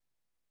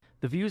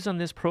The views on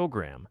this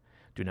program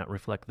do not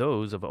reflect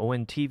those of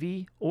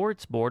ONTV or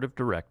its board of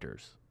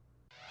directors.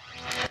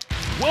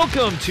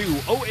 Welcome to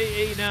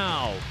OAA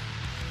Now,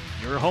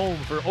 your home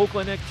for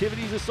Oakland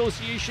Activities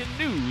Association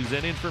news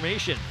and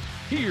information.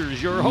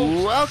 Here's your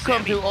host,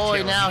 Welcome Sammy to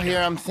OAA Now. Terramina. Here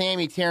I'm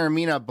Sammy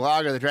Terramina,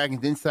 blogger, the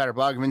Dragons Insider,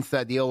 blogger of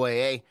Inside the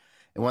OAA,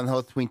 and one of the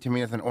hosts between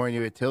Termina's and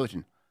Oriented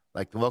Television. I'd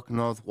like to welcome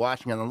those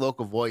watching on the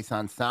local voice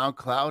on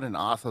SoundCloud and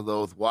also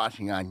those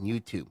watching on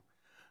YouTube.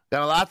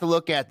 Got a lot to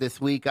look at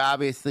this week.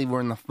 Obviously, we're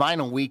in the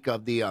final week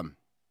of the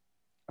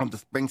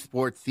spring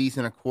sports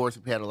season. Of course,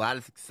 we've had a lot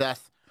of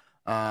success.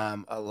 A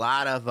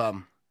lot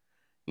of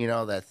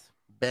that's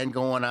been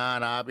going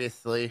on.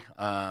 Obviously,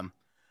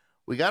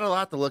 we got a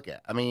lot to look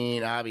at. I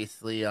mean,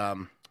 obviously,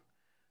 the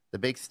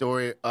big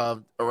story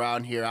of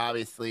around here.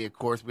 Obviously, of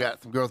course, we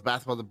got some girls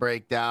basketball to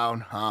break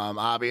down.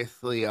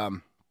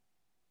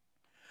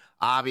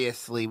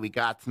 Obviously, we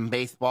got some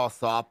baseball,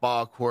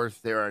 softball. Of course,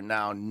 there are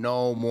now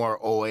no more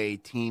OA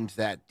teams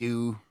that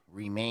do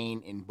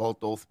remain in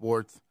both those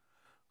sports.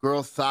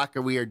 Girls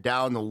soccer, we are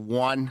down to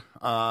one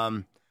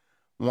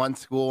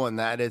school, and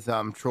that is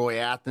Troy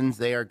Athens.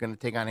 They are going to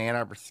take on Ann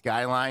Arbor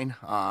Skyline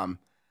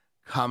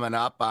coming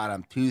up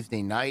on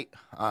Tuesday night.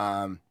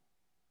 And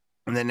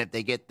then if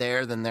they get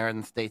there, then they're in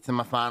the state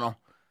semifinal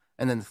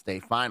and then the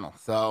state final.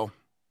 So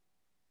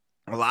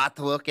a lot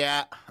to look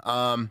at.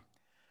 And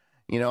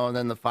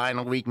then the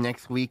final week,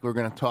 next week, we're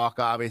going to talk,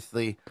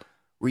 obviously,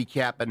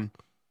 recapping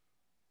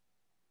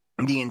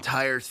the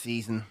entire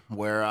season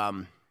where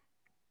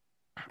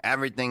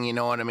everything,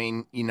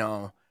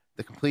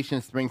 the completion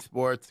of spring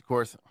sports. Of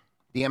course,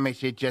 the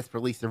MHA just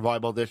released their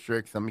volleyball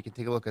districts. You can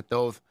take a look at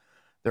those.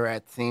 They're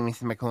at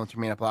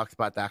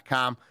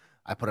sammy@blogspot.com.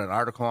 I put an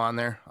article on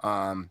there if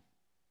you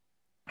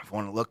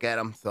want to look at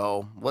them.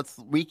 So let's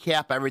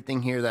recap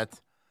everything here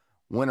that's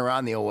went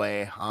around the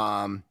OA.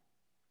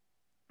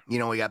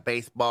 We got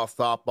baseball,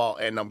 softball,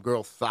 and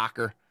girls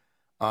soccer.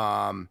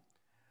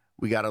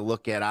 We got to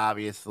look at,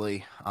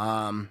 obviously.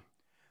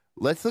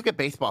 Let's look at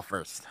baseball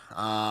first.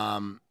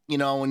 When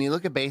you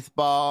look at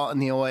baseball in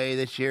the OA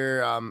this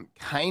year,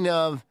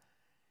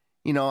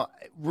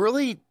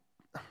 really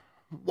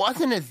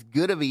wasn't as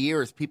good of a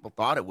year as people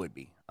thought it would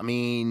be. I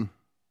mean,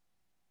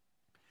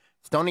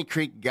 Stony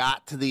Creek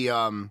got to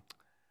the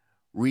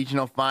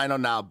regional final.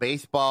 Now,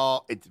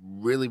 baseball, it's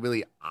really,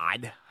 really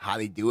odd how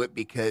they do it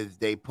because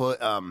they put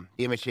the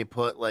MHA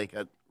put like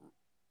a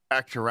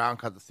extra round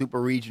called the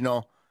super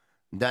regional.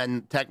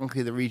 Then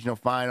technically the regional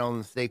final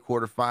and the state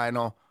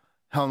quarterfinal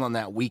held on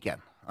that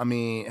weekend. Held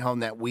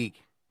on that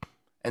week.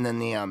 And then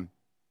the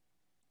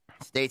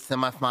state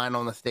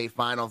semifinal and the state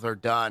finals are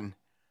done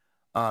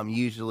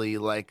usually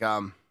I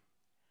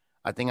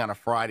think on a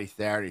Friday,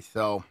 Saturday.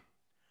 So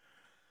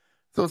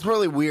it's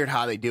really weird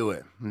how they do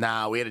it.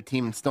 Now, we had a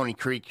team in Stony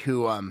Creek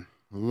who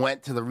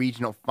went to the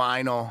regional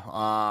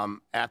final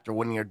after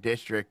winning their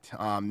district,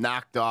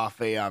 knocked off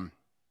a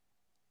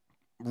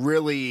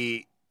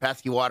really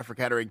pesky Waterford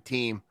Kettering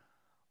team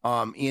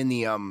in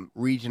the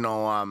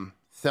regional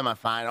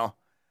semifinal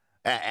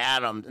at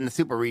Adams in the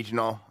super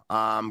regional.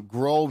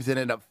 Groves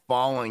ended up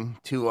falling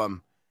to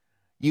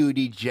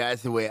UD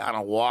Jesuit on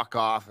a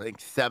walk-off. I think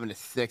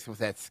 7-6 was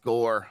that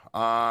score.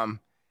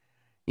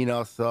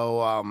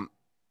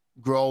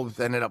 Groves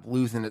ended up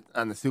losing it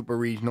on the super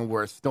regional,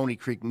 where Stony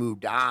Creek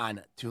moved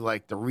on to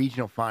the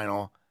regional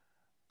final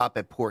up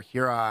at Port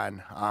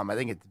Huron. I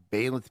think it's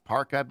Baylis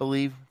Park, I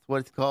believe is what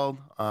it's called.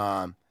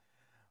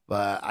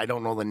 But I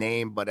don't know the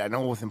name, but I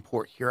know it was in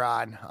Port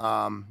Huron.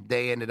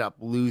 They ended up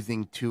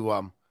losing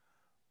to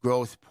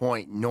Grosse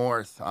Pointe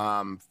North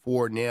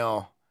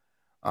 4-0.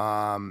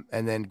 And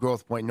then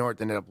Grosse Pointe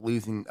North ended up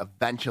losing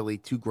eventually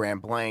to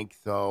Grand Blanc.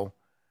 So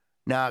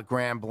now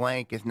Grand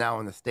Blanc is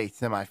now in the state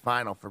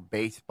semifinal for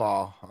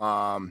baseball.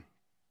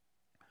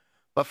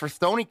 But for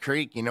Stony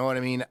Creek,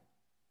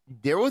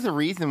 there was a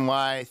reason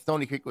why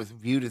Stony Creek was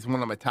viewed as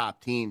one of my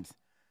top teams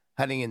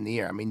heading in the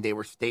year. They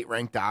were state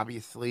ranked,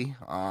 obviously.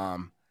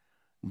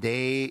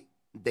 They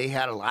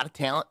had a lot of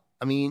talent.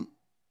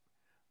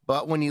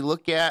 But when you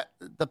look at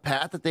the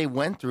path that they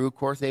went through, of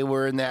course, they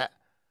were in that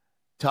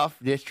tough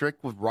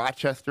district with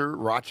Rochester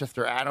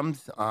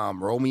Adams,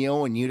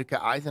 Romeo, and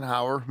Utica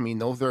Eisenhower.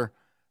 Those are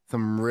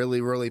some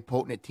really, really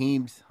potent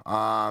teams.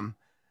 So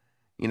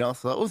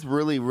it was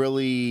really,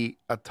 really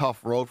a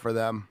tough road for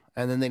them.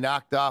 And then they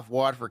knocked off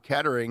Waterford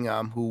Kettering,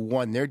 who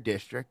won their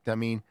district.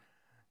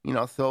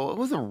 So it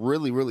was a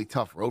really, really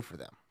tough road for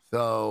them.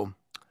 So,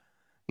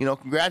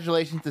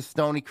 congratulations to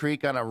Stony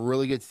Creek on a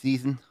really good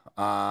season.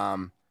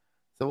 So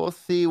we'll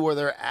see where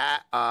they're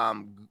at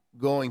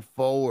going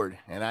forward.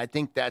 And I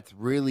think that's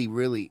really,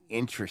 really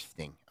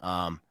interesting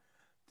to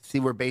see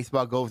where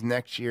baseball goes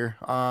next year.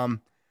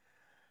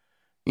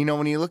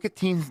 When you look at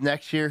teams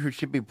next year who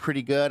should be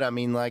pretty good,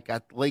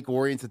 Lake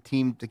Orion's a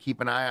team to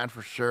keep an eye on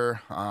for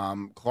sure.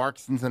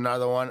 Clarkson's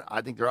another one.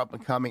 I think they're up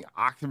and coming.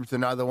 Oxford's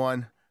another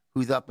one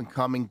who's up and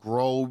coming.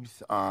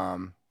 Groves,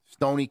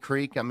 Stony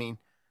Creek.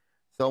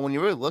 So when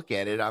you really look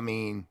at it,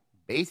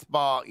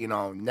 baseball,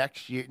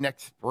 next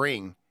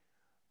spring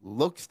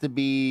looks to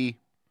be,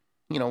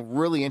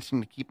 really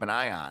interesting to keep an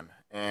eye on.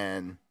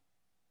 And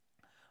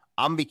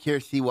I'm going to be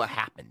curious to see what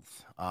happens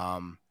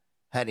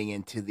heading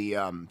into the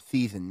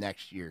season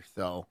next year.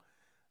 So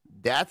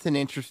that's an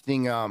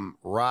interesting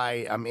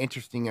ride.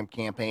 Interesting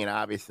campaign,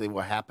 obviously,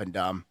 what happened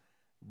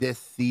this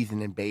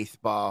season in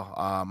baseball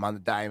on the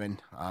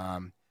diamond.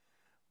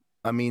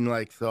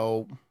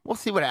 So we'll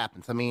see what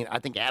happens. I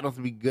think Adams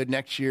will be good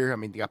next year.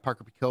 They got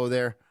Parker Pico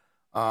there.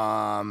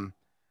 I'm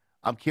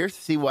curious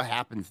to see what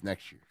happens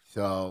next year.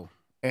 So,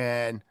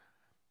 and,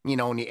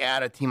 when you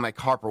add a team like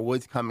Harper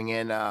Woods coming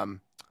in,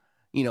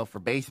 for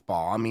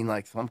baseball,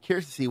 so I'm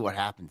curious to see what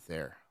happens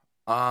there.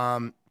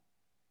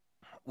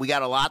 We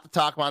got a lot to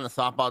talk about on the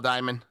softball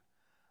diamond.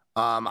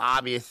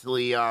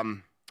 Obviously,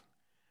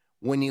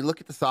 when you look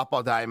at the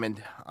softball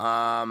diamond,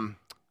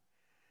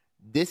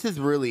 this is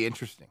really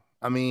interesting.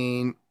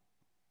 You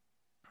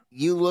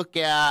look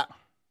at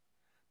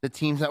the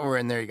teams that were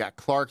in there. You got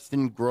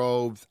Clarkston,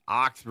 Groves,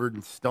 Oxford,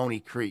 and Stony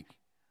Creek.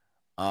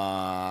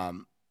 Now,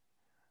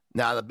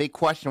 the big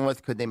question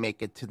was, could they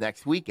make it to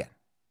this weekend?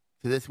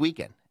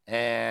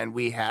 And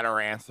we had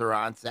our answer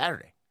on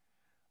Saturday.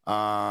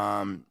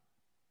 When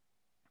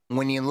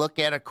you look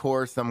at, of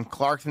course,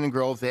 Clarkson and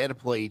Groves, they had to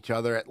play each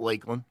other at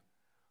Lakeland.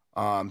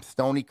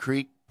 Stony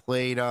Creek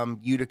played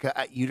Utica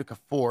at Utica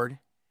Ford,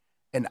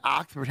 and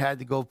Oxford had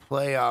to go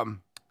play.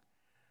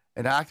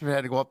 And Oxford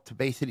had to go up to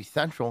Bay City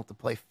Central to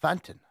play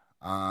Fenton.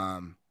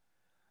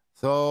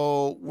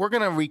 So we're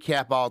gonna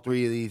recap all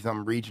three of these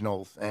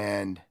regionals,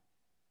 and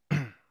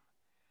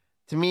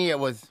to me, it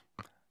was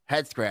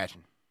head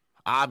scratching.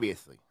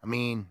 Obviously,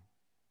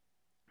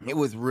 it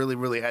was really,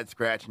 really head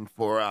scratching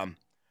for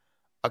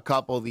a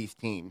couple of these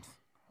teams.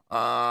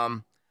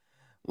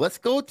 Let's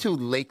go to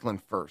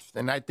Lakeland first.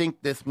 And I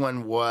think this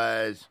one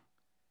was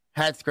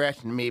head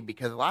scratching to me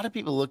because a lot of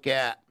people look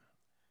at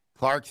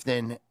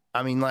Clarkston,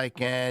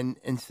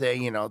 and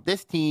say,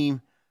 this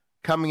team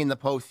coming in the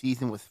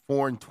postseason was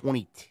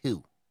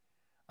 4-22.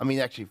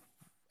 Actually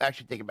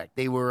take it back.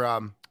 They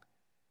were,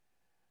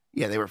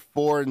 they were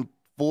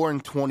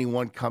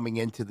 4-21 coming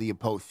into the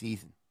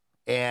postseason.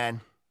 And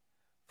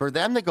for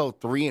them to go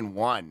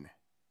 3-1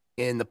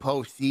 in the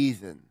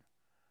postseason,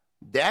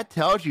 that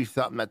tells you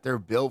something that they're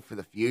built for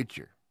the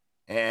future.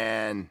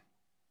 And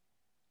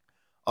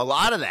a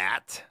lot of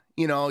that,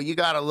 you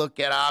got to look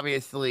at,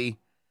 obviously,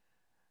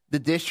 the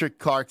district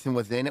Clarkson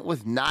was in. It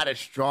was not as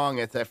strong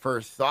as I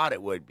first thought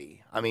it would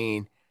be.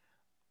 They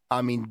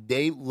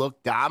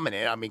looked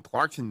dominant.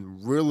 Clarkson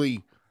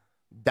really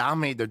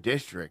dominated their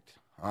district.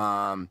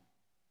 And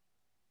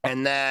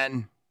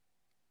then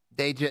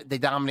they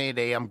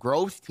dominated a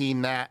Groves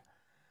team that,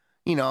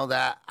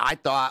 that I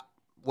thought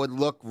would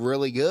look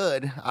really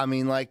good. And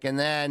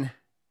then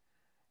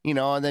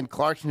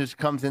Clarkson just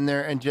comes in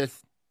there and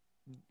just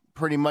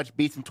pretty much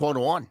beats them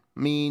 12-1.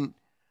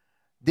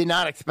 Did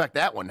not expect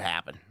that one to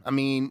happen.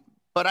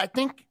 But I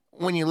think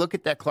when you look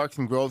at that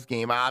Clarkson Groves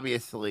game,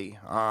 obviously,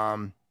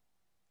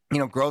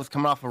 Groves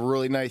coming off a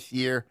really nice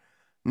year,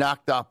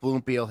 knocked off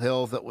Bloomfield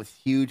Hills. That was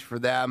huge for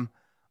them.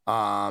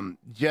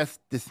 Just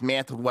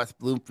dismantled West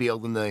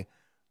Bloomfield in the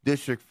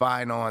district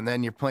final, and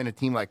then you're playing a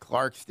team like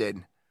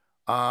Clarkston.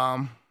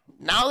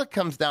 Now it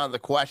comes down to the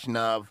question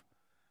of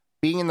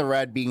being in the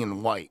red, being in the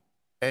white.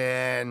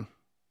 And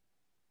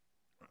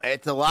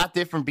it's a lot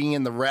different being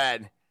in the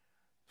red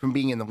from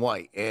being in the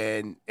white.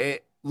 And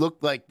it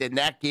looked like in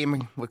that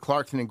game with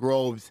Clarkson and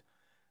Groves,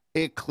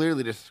 it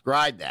clearly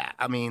described that.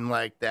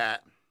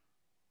 That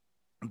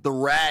the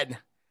red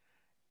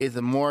is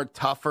a more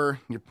tougher,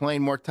 you're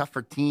playing more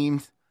tougher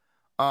teams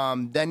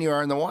than you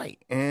are in the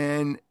white.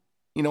 And,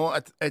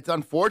 it's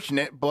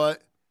unfortunate,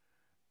 but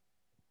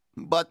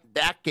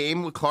that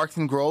game with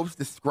Clarkson Groves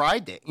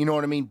described it. You know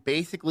what I mean?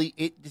 Basically,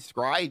 it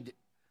described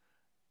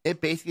it.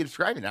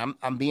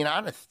 I'm being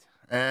honest.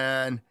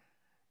 And,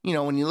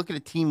 when you look at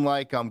a team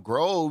like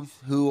Groves,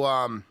 who,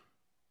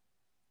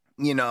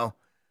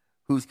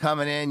 who's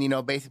coming in,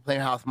 basically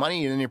playing house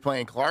money, and then you're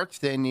playing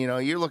Clarkston,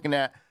 you're looking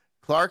at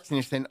Clarkston,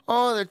 you're saying,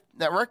 oh,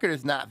 that record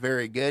is not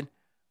very good.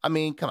 Come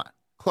on.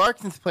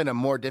 Clarkson's playing a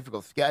more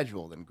difficult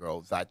schedule than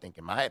Groves, I think,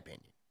 in my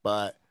opinion.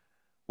 But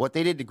what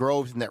they did to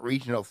Groves in that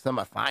regional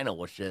semifinal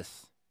was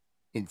just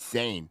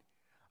insane.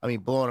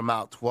 Blowing them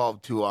out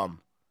 12-1.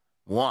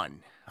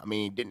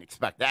 Didn't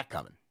expect that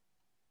coming.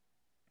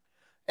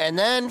 And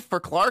then for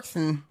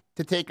Clarkson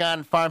to take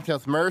on Farmington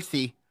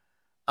Mercy,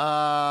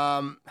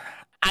 I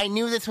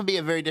knew this would be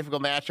a very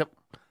difficult matchup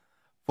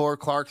for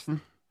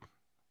Clarkson.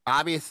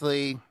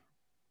 Obviously,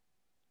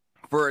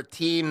 for a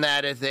team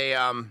that is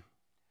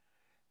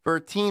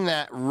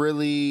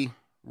really,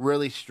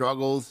 really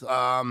struggles,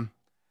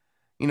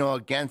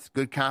 against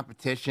good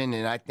competition,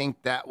 and I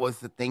think that was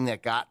the thing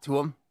that got to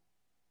him.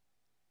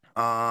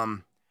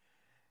 And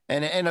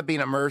it ended up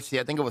being a Mercy.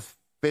 I think it was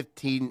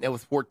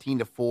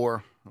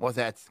 14-4 was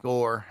that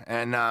score,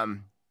 and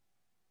and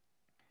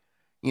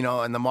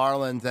the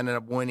Marlins ended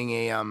up winning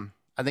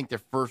I think their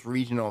first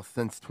regional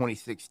since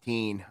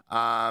 2016.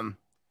 I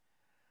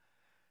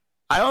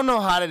don't know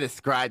how to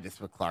describe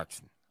this with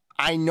Clarkson.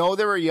 I know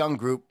they're a young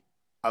group,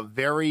 a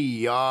very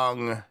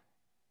young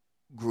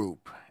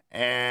group,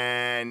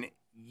 and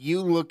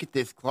you look at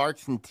this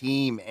Clarkson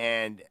team,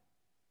 and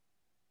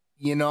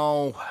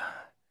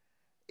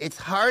it's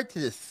hard to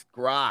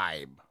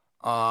describe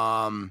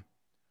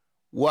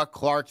what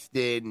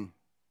Clarkston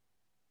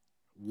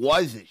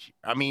was this year.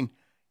 I mean,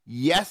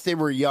 yes, they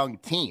were a young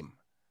team,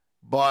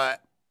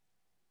 but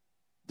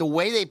the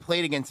way they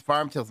played against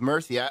Farm Hills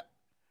Mercy,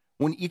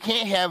 when you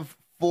can't have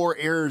 4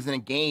 errors in a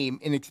game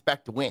and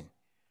expect to win.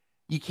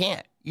 You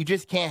can't. You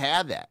just can't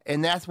have that.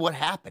 And that's what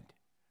happened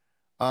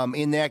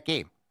in that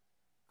game.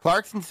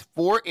 Clarkson's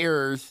 4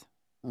 errors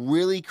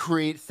really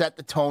set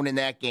the tone in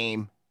that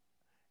game.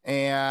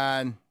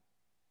 And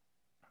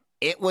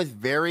it was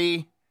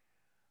very,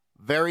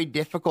 very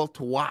difficult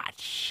to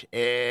watch.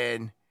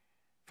 And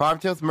Farm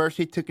Hills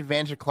Mercy took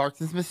advantage of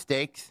Clarkson's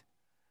mistakes.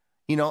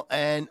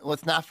 And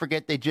let's not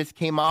forget they just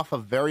came off a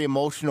very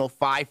emotional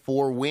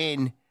 5-4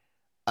 win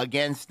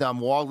against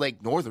Walled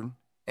Lake Northern.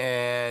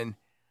 And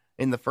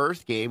in the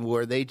first game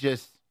where they in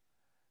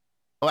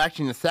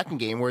the second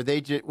game where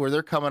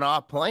they're coming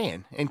off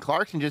playing. And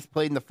Clarkson just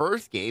played in the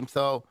first game.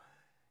 So,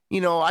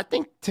 I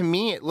think to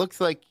me it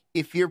looks like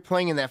if you're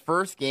playing in that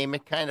first game,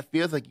 it kind of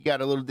feels like you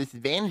got a little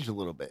disadvantage a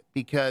little bit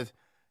because,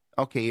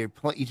 okay, you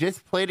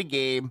just played a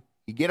game,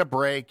 you get a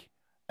break,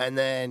 and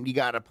then you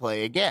got to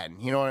play again.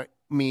 You know what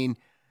I mean?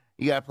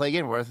 You got to play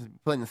again. Whereas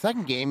playing the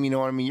second game, you know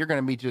what I mean? You're going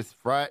to be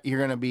you're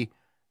going to be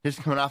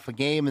just coming off a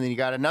game, and then you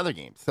got another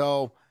game.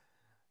 So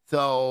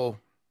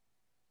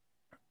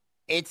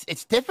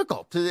it's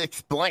difficult to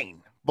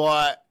explain,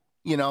 but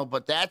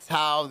that's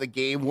how the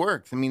game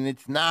works. I mean,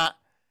 it's not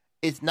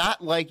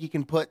like you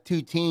can put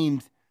 2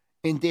 teams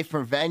in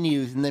different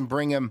venues and then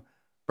bring them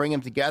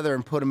together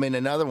and put them in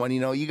another one.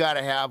 You got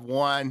to have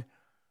one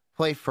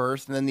play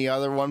first, and then the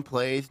other one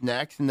plays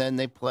next, and then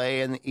they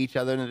play each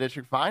other in the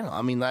district final.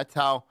 I mean, that's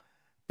how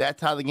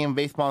the game of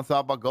baseball and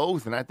softball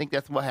goes, and I think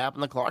that's what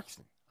happened to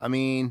Clarkston. I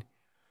mean,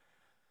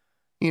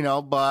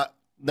 but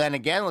then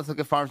again, let's look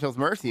at Farm Hills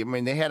Mercy. I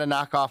mean, they had to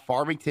knock off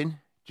Farmington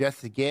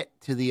just to get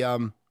to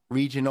the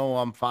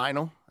regional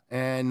final,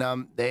 and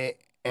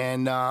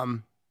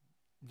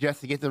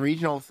just to get the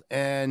regionals,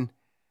 and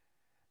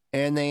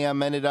they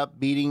ended up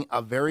beating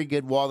a very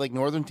good Walled Lake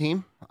Northern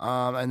team,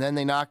 and then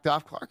they knocked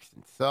off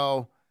Clarkston.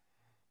 So,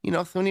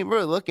 so when you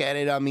really look at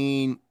it, I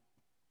mean,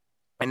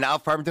 and now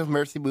Farm Hills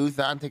Mercy moves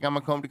on to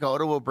Macomb,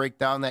 Dakota. We'll break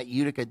down that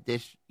Utica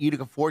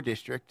 4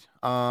 district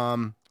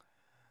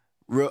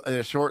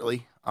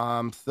shortly.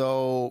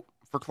 So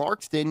for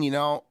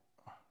Clarkston,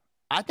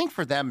 I think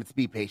for them it's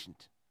be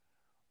patient.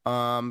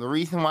 The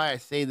reason why I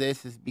say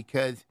this is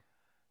because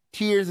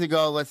 2 years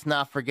ago, let's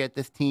not forget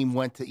this team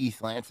went to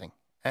East Lansing.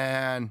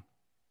 And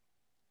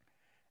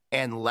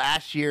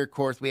last year, of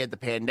course, we had the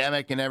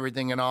pandemic and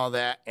everything and all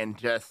that, and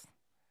just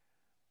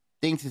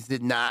things just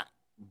did not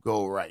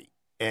go right.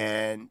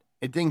 And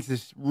things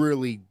just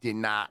really did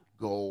not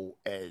go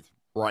as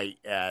right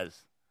as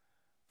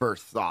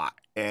first thought.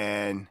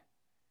 And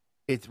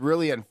it's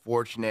really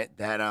unfortunate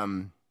that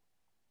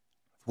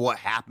what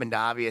happened,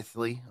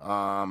 obviously.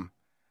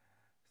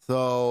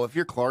 So if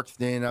you're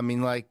Clarkston, I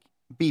mean,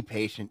 be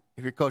patient.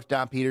 If you're Coach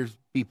Don Peters,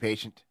 be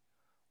patient.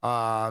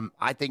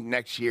 I think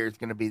next year is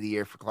going to be the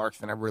year for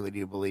Clarkston. I really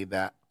do believe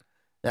that.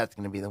 That's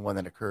going to be the one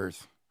that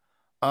occurs.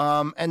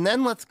 And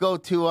then let's go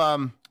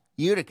to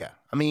Utica.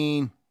 I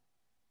mean,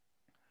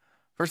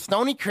 for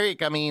Stony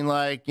Creek, I mean,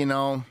 I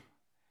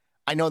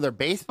know their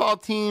baseball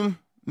team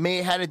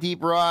had a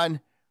deep run,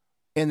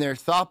 and their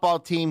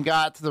softball team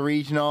got to the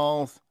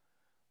regionals.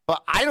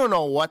 But I don't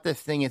know what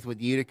this thing is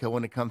with Utica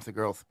when it comes to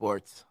girls'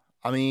 sports.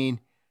 I mean,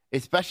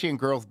 especially in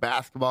girls'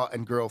 basketball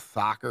and girls'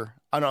 soccer.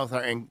 Oh, no,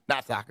 sorry,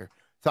 not soccer.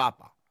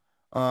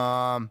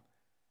 Softball.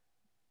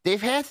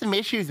 They've had some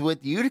issues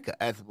with Utica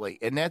as of late,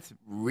 and that's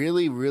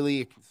really,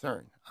 really a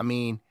concern. I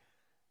mean,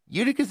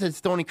 Utica's at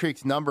Stony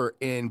Creek's number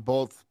in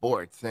both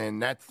sports,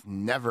 and that's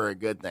never a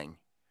good thing.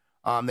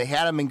 They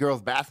had them in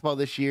girls' basketball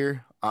this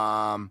year,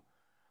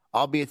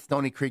 albeit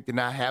Stony Creek did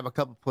not have a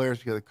couple players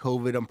because of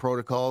COVID and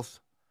protocols.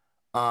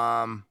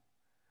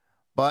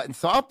 But in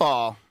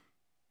softball,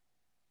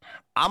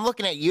 I'm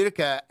looking at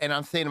Utica, and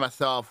I'm saying to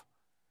myself,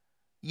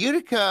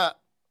 Utica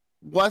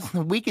was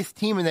the weakest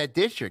team in that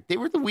district. They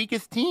were the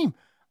weakest team.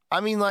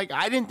 I mean,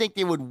 I didn't think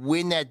they would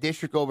win that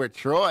district over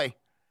Troy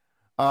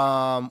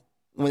when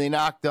they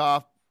knocked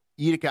off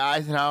Utica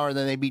Eisenhower, and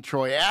then they beat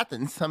Troy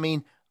Athens. I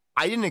mean,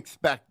 I didn't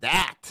expect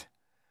that.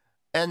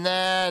 And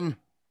then,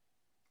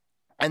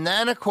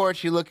 of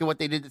course, you look at what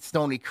they did at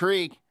Stony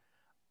Creek.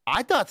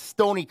 I thought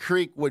Stony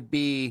Creek would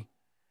be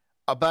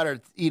a better,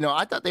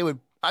 I thought they would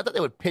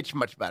pitch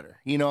much better,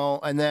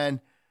 and then,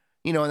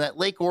 in that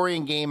Lake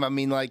Orion game, I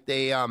mean,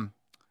 they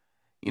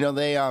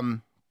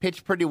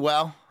pitched pretty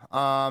well,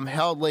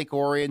 held Lake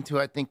Orion to,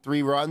 I think,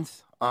 3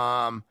 runs.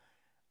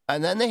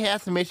 And then they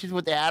had some issues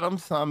with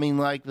Adams. I mean,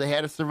 they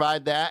had to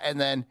survive that. And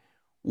then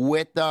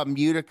with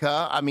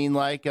Utica, I mean,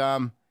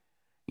 I'm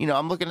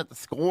looking at the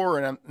score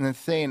and it's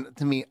saying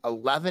to me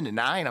 11-9.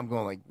 I'm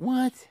going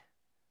what?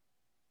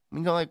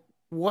 I'm going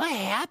what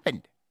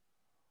happened?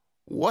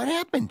 What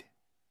happened?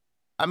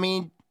 I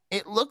mean,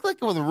 it looked like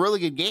it was a really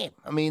good game.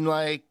 I mean,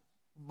 like,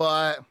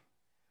 but,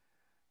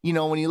 you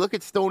know, when you look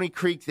at Stony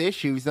Creek's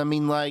issues, I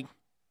mean, like,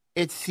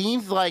 it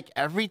seems like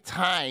every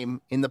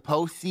time in the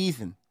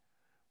postseason,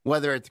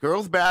 whether it's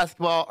girls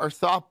basketball or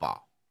softball,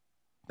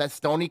 that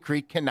Stony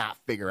Creek cannot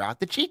figure out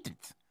the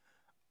cheat-ins.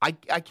 I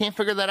can't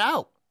figure that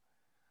out.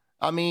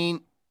 I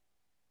mean,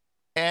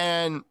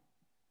 and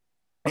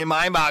it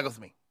mind boggles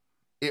me.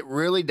 It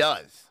really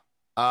does.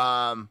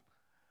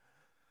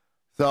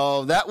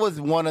 So that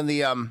was one of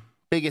the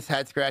biggest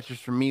head scratchers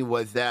for me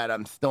was that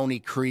Stony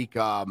Creek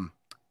going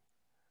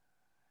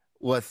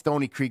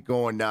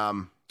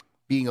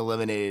being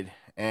eliminated,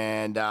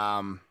 and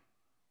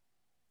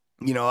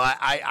you know,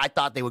 I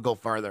thought they would go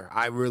further.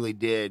 I really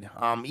did.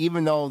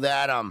 Even though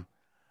that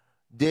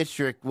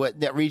district,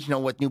 that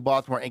regional with New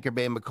Baltimore, Anchor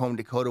Bay, and Macomb,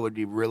 Dakota would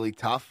be really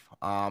tough.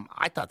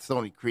 I thought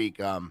Stony Creek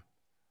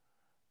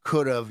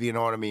could have, you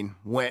know what I mean,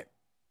 went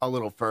a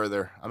little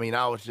further. I mean,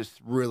 I was just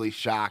really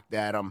shocked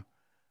at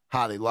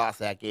how they lost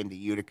that game to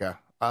Utica.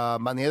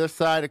 On the other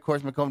side, of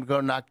course, Macomb,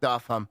 Dakota knocked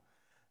off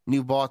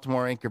New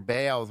Baltimore, Anchor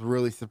Bay. I was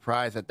really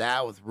surprised at that.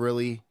 I was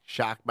really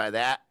shocked by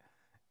that.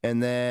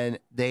 And then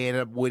they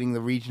ended up winning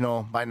the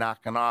regional by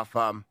knocking off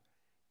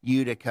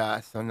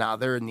Utica. So now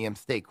they're in the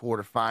state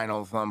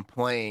quarterfinals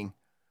playing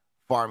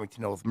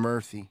Farmington Hills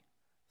Mercy.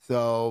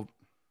 So,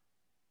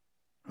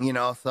 you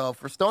know, so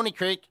for Stony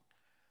Creek,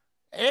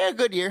 a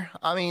good year.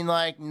 They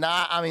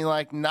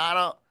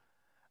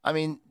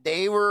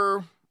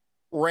were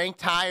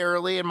ranked high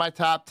early in my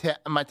top 10,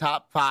 my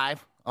top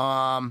 5.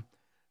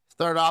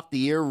 Started off the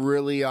year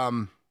really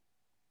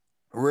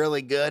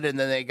good, and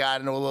then they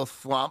got into a little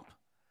slump.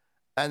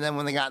 And then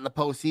when they got in the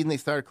postseason, they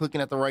started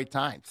clicking at the right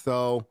time.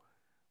 So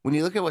when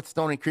you look at what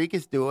Stony Creek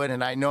is doing,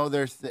 and I know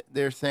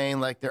they're saying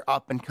like they're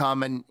up and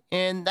coming,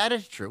 and that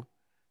is true.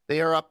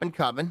 They are up and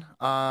coming.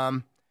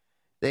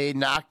 They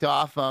knocked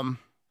off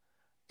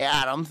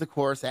Adams, of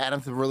course.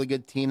 Adams is a really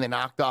good team. They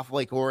knocked off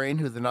Lake Orion,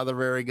 who's another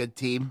very good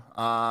team.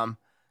 And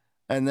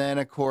then,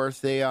 of course,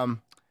 they had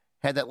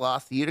that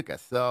loss to Utica.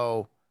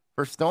 So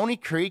for Stony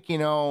Creek, you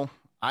know,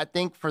 I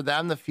think for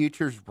them the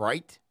future's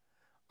bright.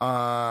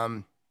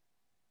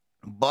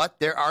 But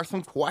there are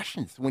some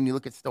questions when you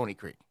look at Stony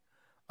Creek.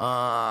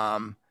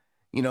 You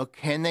know,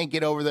 can they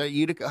get over the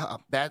Utica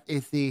hump? That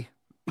is the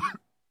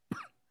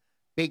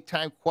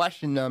big-time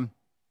question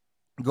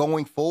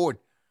going forward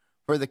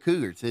for the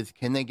Cougars is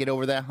can they get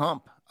over that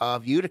hump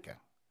of Utica?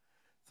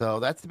 So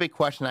that's the big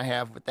question I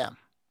have with them.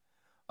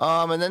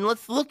 And then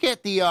let's look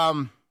at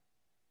the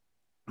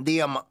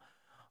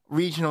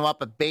regional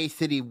up at Bay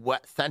City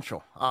West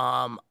Central.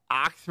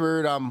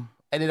 Oxford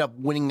ended up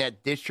winning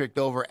that district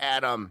over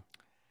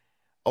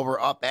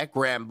up at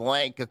Grand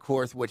Blanc, of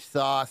course, which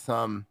saw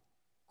some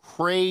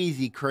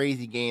crazy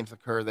games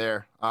occur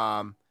there.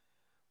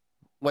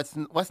 Let's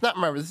not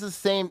remember, this is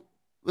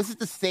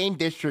the same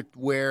district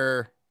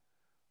where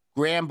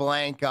Grand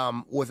Blanc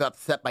was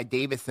upset by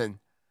Davison,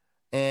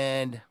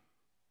 and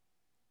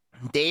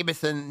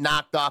Davison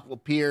knocked off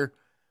Lapeer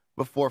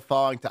before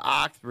falling to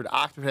Oxford.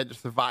 Oxford had to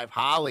survive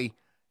Holly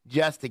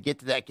just to get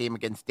to that game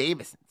against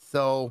Davison.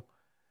 So,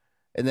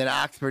 and then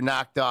Oxford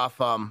knocked off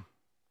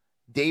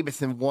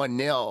Davison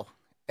 1-0,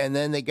 and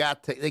then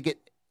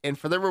and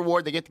for their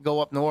reward they get to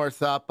go up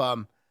north up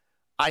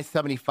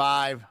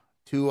I-75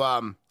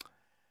 to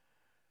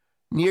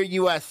near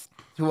US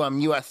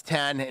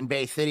 10 in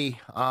Bay City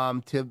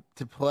to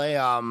play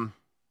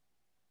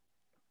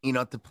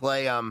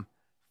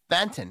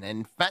Fenton.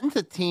 And Fenton's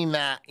a team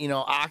that, you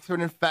know, Oxford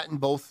and Fenton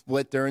both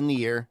split during the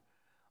year.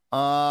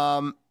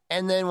 And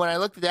then when I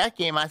looked at that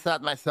game, I thought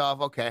to myself,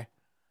 okay,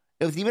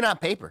 it was even on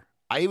paper.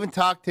 I even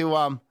talked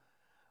to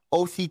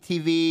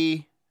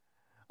OCTV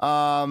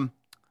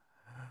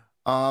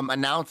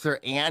announcer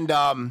and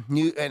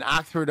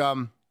Oxford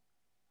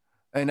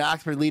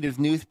Leaders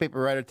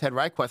newspaper writer Ted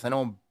Reichquist. I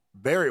know him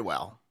very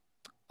well.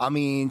 I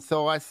mean,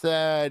 so I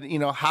said, you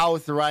know, how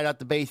is the ride out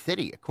to Bay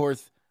City? Of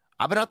course,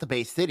 I've been out to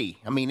Bay City.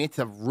 I mean, it's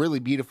a really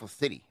beautiful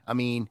city. I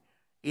mean,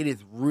 it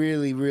is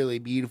really, really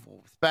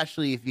beautiful,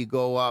 especially if you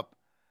go up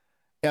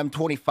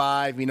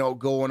M25, you know,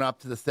 going up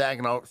to the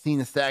Saginaw, seeing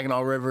the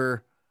Saginaw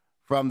River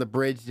from the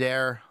bridge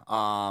there,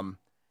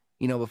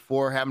 you know,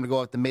 before having to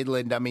go up to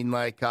Midland. I mean,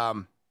 like,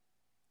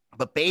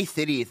 but Bay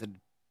City is a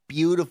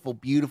beautiful,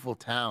 beautiful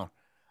town.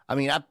 I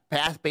mean, I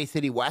passed Bay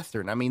City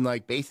Western. I mean,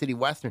 like, Bay City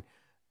Western,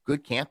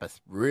 good campus,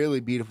 really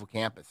beautiful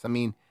campus. I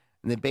mean,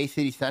 and the Bay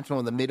City Central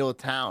in the middle of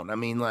town. I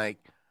mean, like,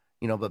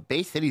 you know, but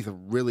Bay City's a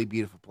really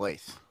beautiful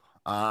place.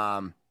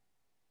 So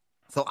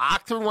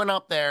Oxford went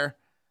up there,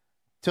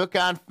 took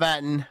on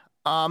Fenton.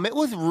 It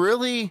was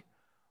really,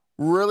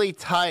 really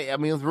tight. I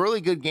mean, it was a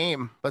really good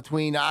game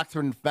between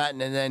Oxford and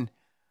Fenton, and then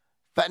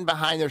Fenton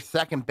behind their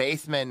second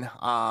baseman,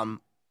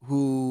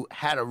 who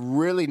had a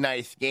really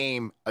nice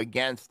game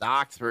against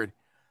Oxford.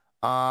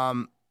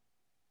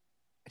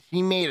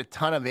 She made a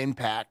ton of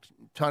impact,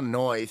 ton of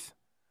noise.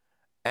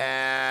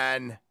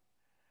 And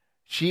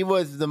she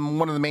was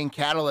one of the main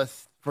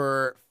catalysts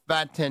for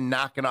Fenton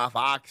knocking off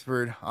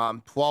Oxford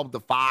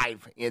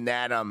 12-5 in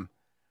that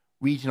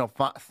regional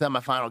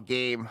semifinal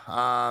game.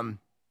 I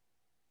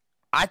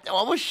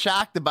was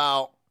shocked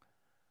about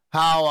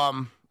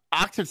how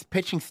Oxford's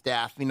pitching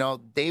staff,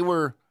 they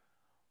were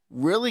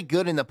really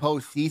good in the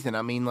postseason.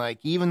 I mean, like,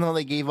 even though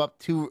they gave up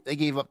two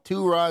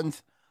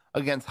runs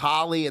against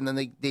Holly, and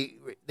then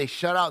they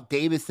shut out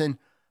Davison,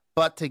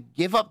 but to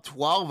give up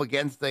 12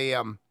 against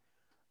and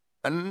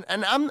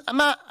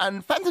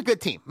Fenton's a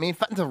good team. I mean,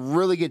 Fenton's a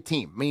really good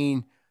team. I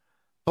mean,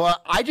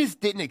 but I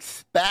just didn't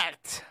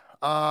expect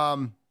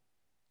Oxford's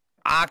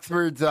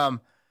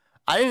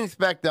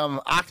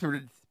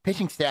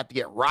pitching staff to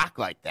get rocked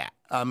like that.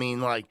 I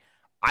mean, like,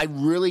 I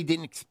really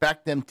didn't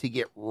expect them to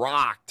get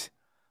rocked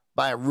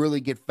by a really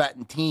good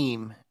Fenton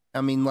team. I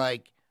mean,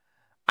 like,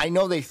 I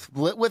know they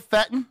split with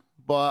Fenton,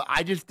 but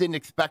I just didn't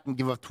expect them to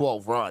give up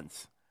 12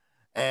 runs.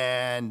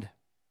 And,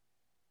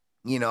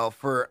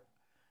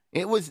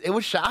 it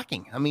was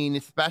shocking. I mean,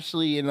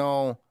 especially,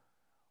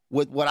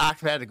 with what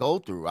Oxford had to go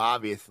through,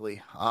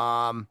 obviously.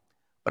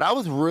 But I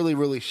was really,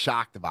 really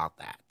shocked about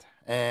that.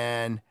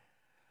 And,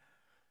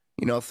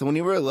 so when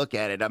you really look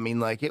at it, I mean,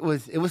 like, it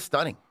was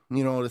stunning,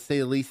 to say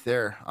the least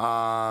there.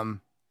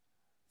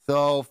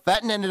 So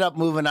Fenton ended up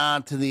moving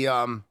on to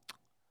the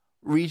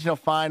regional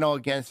final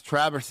against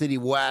Traverse City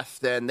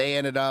West, and they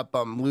ended up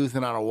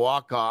losing on a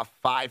walk-off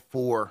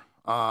 5-4.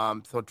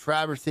 So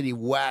Traverse City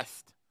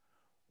West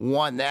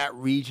won that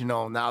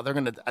regional. Now I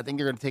think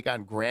they're gonna take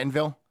on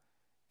Granville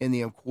in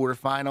the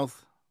quarterfinals.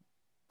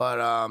 But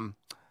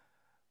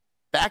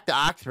back to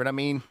Oxford. I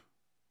mean,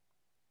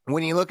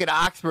 when you look at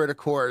Oxford, of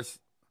course,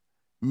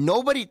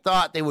 nobody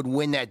thought they would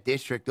win that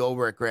district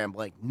over at Grand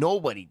Blanc.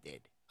 Nobody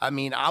did. I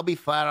mean, I'll be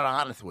flat out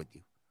honest with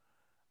you.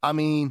 I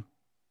mean,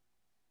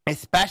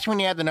 especially when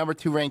you have the number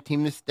 2 ranked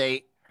team in the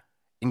state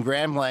in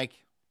Grand Blanc,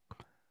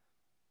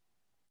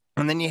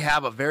 and then you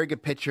have a very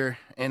good pitcher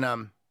in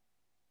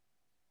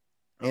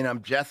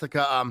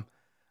Jessica.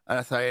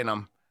 If I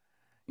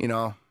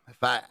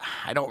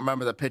don't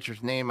remember the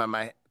pitcher's name on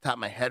my top of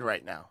my head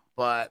right now,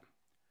 but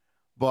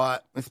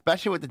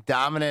especially with the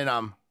dominant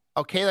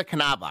Kayla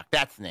Knobloch,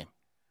 that's the name.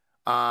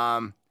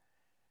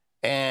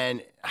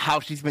 And how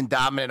she's been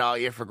dominant all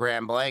year for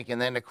Grand Blanc. And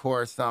then, of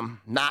course,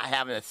 not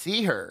having to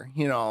see her,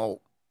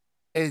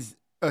 is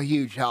a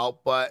huge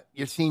help. But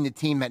you're seeing the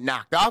team that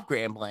knocked off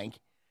Grand Blanc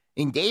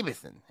in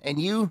Davison,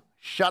 and you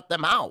shut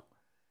them out.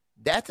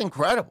 That's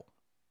incredible.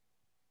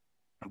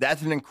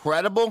 That's an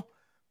incredible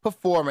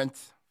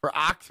performance for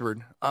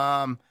Oxford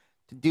to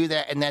do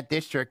that in that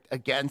district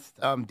against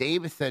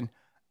Davison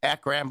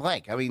at Grand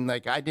Blanc. I mean,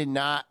 like, I did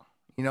not,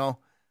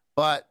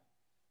 but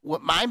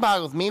what mind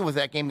boggles me was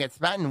that game against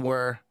Fenton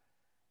where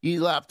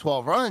you let up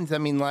 12 runs. I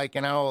mean, like,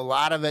 a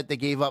lot of it they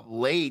gave up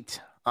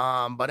late,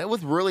 but it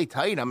was really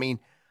tight. I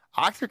mean,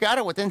 Oxford got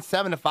it within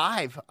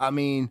 7-5. I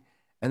mean,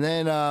 and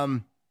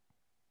then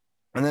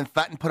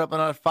Fenton put up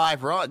another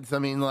 5 runs. I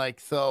mean, like,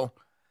 so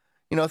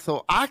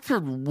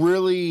Oxford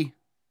really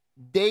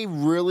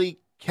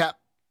kept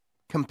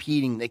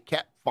competing. They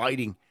kept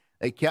fighting.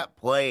 They kept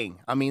playing.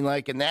 I mean,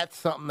 like, and that's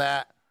something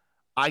that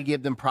I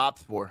give them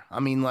props for. I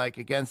mean, like,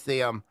 against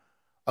a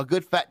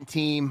good Fenton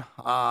team,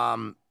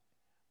 but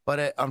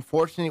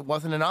unfortunately it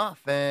wasn't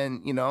enough.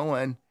 And,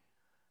 and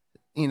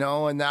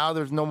now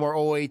there's no more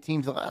OA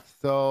teams left.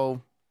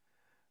 So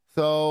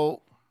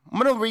I'm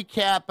going to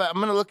recap. I'm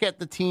going to look at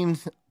the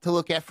teams to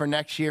look at for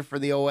next year for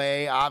the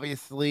OA.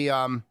 Obviously,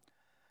 in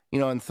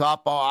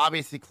softball,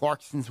 obviously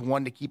Clarkson's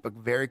one to keep a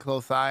very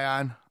close eye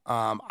on.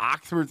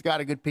 Oxford's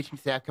got a good pitching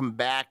staff coming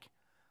back.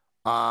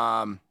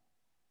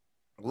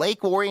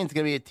 Lake Orion's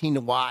going to be a team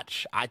to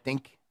watch, I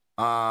think.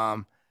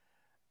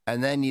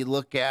 And then you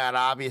look at,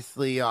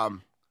 obviously,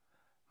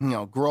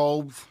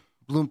 Groves,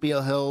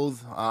 Bloomfield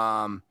Hills.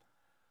 They're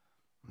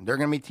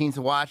going to be teams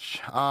to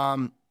watch.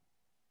 Watch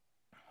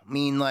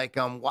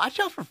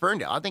out for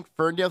Ferndale. I think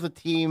Ferndale's a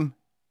team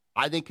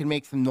I think can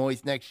make some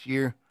noise next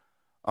year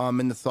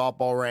in the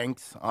softball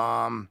ranks.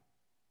 And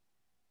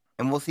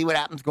we'll see what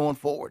happens going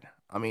forward.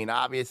 I mean,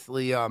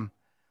 obviously,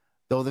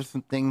 those are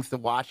some things to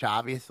watch,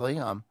 obviously,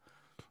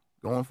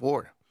 going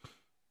forward.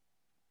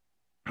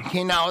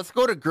 Okay, now let's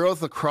go to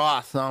girls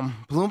lacrosse.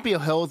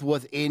 Bloomfield Hills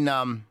was in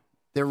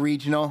their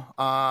regional.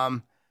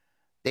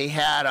 They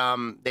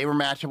were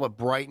matched up with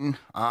Brighton.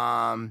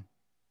 And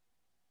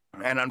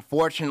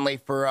unfortunately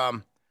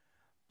for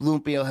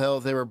Bloomfield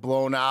Hills, they were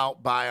blown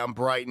out by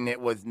Brighton. It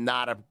was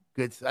not a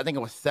good. I think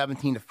it was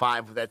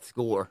 17-5 with that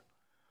score.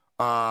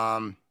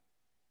 When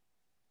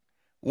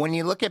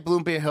you look at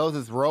Bloomfield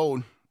Hills'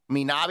 road, I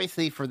mean,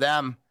 obviously for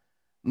them,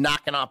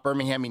 knocking off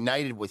Birmingham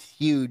United was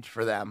huge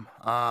for them.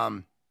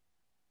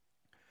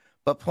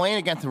 But playing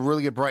against a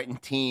really good Brighton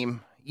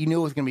team, you knew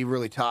it was going to be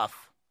really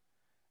tough.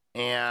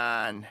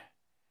 And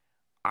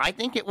I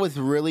think it was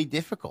really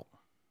difficult.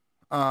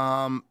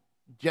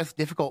 Just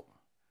difficult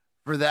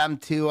for them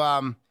to,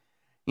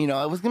 it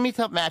was going to be a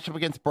tough matchup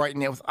against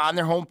Brighton. It was on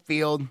their home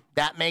field.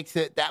 That makes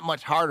it that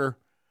much harder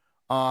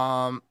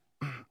to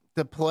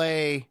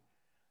play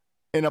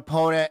an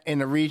opponent in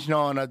the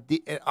regional and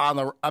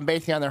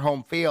basically on their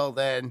home field.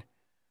 And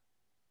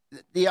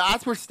the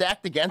odds were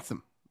stacked against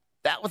them.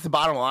 that was the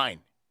bottom line.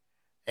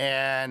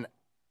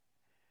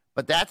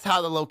 But that's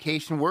how the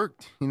location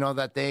worked.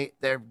 That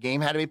their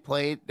game had to be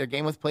played. Their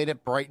game was played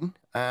at Brighton,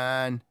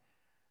 and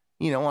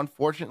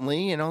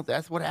unfortunately,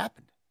 that's what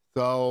happened.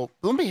 So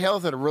Bloomfield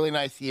Hills had a really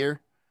nice year.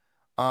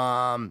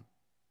 I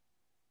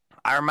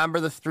remember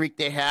the streak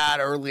they had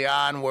early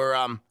on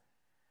where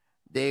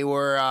they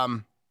were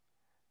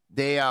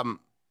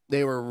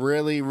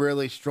really,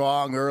 really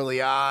strong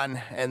early on,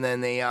 and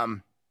then they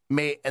of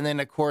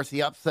course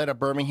the upset of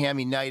Birmingham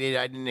United.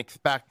 I didn't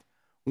expect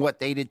what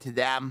they did to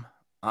them.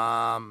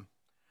 So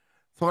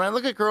when I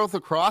look at girls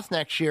lacrosse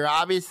next year,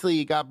 obviously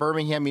you got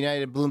Birmingham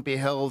United, Bloomfield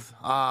Hills.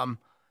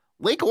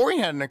 Lake Orion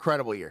had an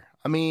incredible year.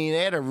 I mean,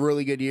 they had a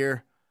really good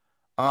year.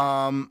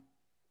 They're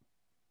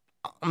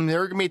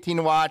gonna be a team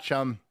to watch.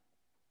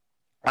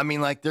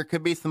 There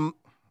could be some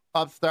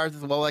upstarts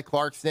as well, like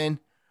Clarkston,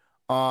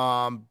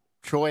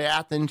 Troy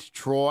Athens,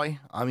 Troy.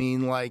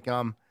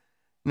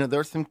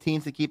 There's some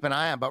teams to keep an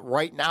eye on. But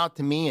right now,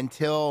 to me,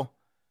 until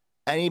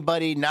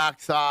anybody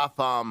knocks off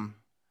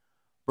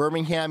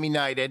Birmingham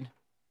United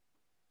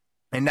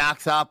and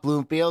knocks off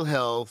Bloomfield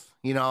Hills,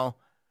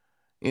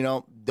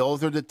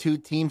 those are the two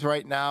teams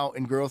right now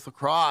in girls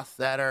lacrosse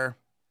that are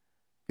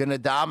going to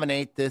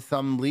dominate this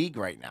league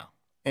right now.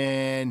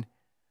 And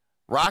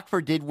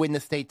Rockford did win the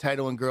state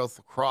title in girls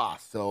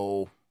lacrosse,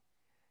 so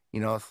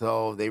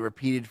they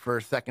repeated for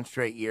a second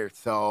straight year.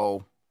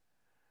 So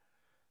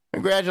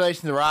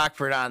congratulations to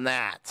Rockford on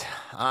that.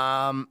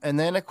 And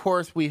then of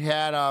course we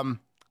had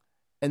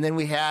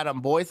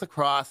boys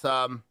lacrosse.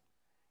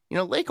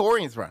 Lake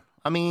Orion's run.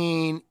 I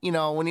mean,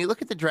 when you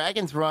look at the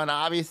Dragons run,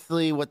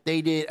 obviously what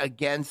they did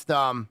against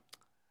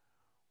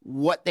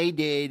what they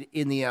did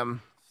in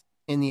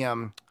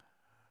the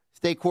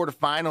state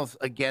quarterfinals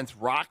against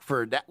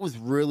Rockford, that was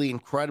really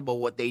incredible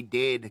what they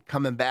did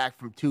coming back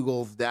from 2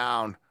 goals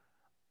down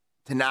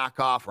to knock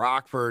off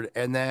Rockford.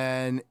 And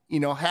then,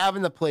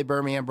 having to play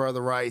Birmingham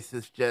Brother Rice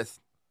is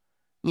just,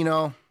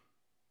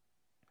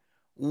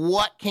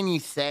 what can you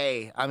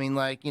say? I mean,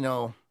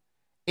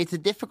 it's a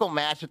difficult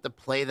matchup to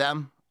play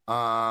them.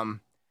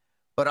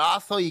 But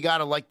also you got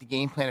to like the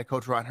game plan that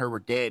Coach Ron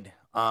Herbert did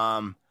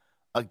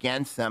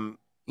against them,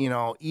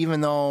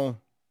 even though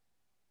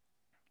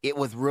it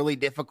was really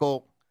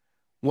difficult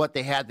what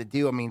they had to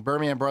do. I mean,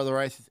 Birmingham Brother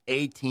Rice's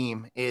A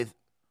team is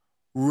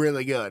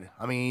really good.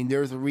 I mean,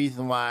 there's a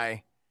reason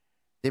why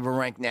they were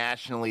ranked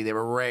nationally. They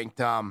were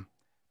ranked,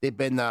 they've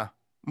been the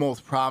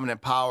most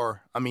prominent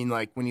power. I mean,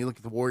 when you look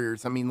at the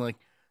Warriors,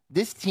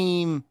 this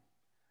team,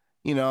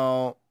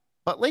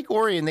 but Lake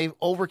Orion, they've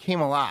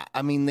overcame a lot.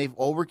 I mean, they've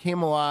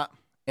overcame a lot,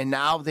 and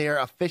now they're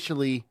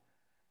officially,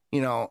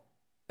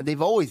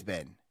 they've always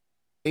been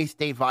a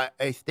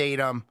state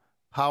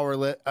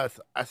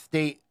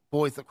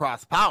boys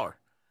lacrosse power.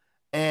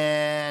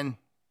 And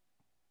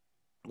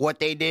what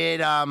they did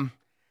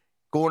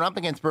going up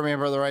against Birmingham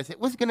Brother Rice, it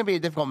was going to be a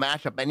difficult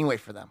matchup anyway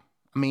for them.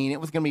 I mean,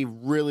 it was going to be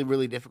really,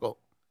 really difficult.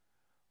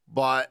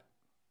 But,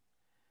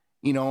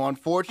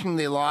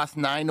 unfortunately, they lost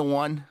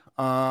 9-1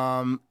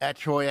 at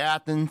Troy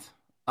Athens.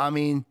 I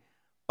mean,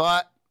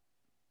 but,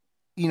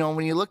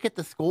 when you look at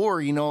the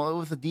score, it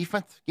was a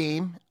defensive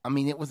game. I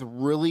mean, it was a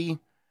really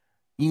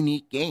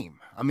unique game.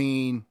 I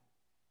mean,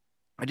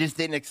 I just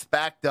didn't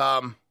expect,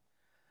 but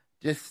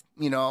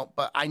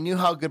I knew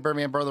how good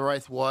Birmingham Brother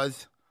Rice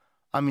was.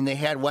 I mean, they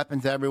had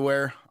weapons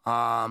everywhere. They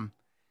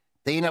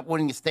ended up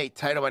winning the state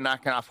title by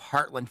knocking off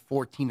Heartland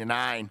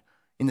 14-9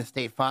 in the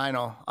state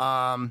final.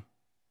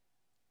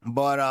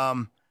 But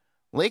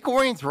Lake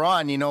Orion's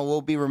run,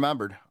 will be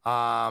remembered.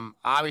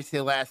 Obviously,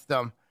 the last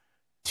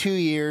 2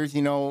 years,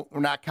 we're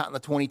not counting the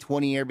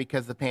 2020 year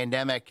because of the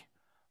pandemic.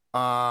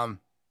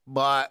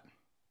 But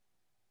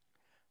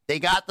they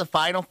got the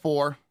Final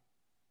Four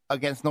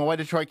against Norway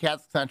Detroit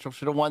Catholic Central.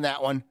 Should have won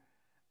that one.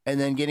 And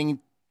then getting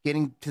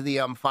to the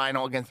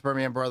final against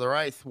Birmingham Brother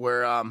Rice,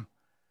 where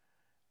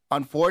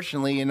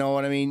unfortunately,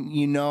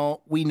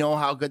 we know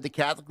how good the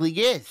Catholic League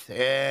is.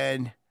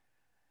 And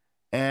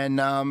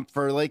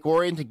for Lake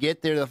Orion to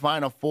get there to the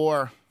Final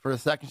Four for the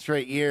second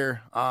straight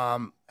year,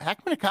 heck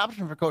of an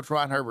accomplishment for Coach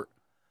Ron Herbert.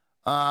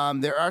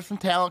 There are some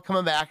talent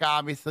coming back,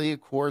 obviously,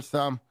 of course,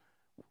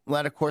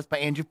 led, of course, by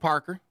Andrew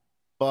Parker.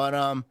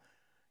 But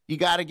you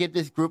got to give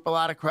this group a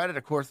lot of credit,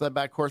 of course, led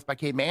by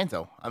Kate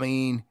Manzo.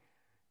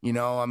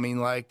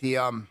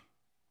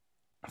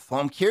 So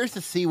I'm curious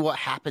to see what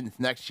happens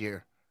next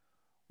year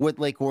with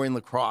Lake Orion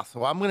lacrosse.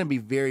 So I'm going to be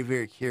very,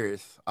 very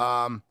curious.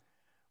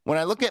 When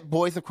I look at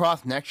boys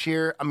lacrosse next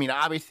year,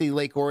 obviously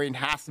Lake Orion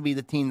has to be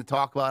the team to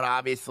talk about,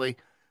 obviously.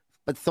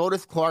 But so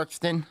does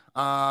Clarkston.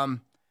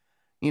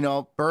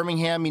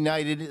 Birmingham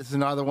United is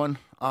another one.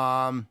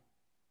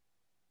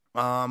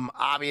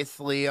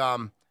 Obviously,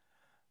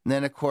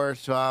 then, of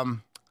course,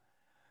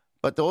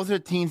 but those are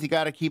teams you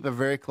got to keep a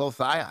very close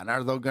eye on.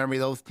 Are going to be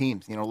those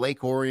teams?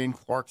 Lake Orion,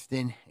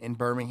 Clarkston, and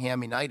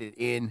Birmingham United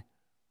in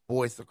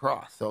boys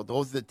lacrosse. So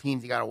those are the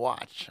teams you got to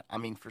watch.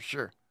 For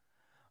sure.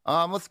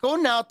 Let's go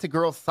now to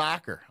girls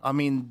soccer.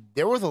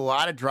 There was a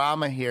lot of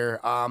drama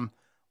here.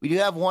 We do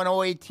have one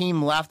OA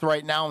team left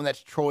right now, and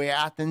that's Troy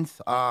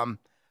Athens.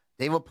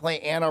 They will play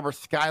Ann Arbor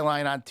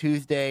Skyline on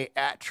Tuesday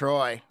at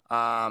Troy.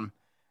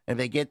 If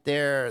they get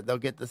there, they'll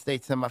get the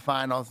state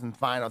semifinals and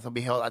finals. Will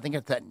be held. I think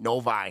it's at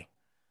Novi.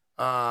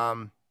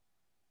 I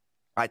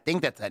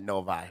think that's at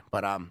Novi,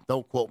 but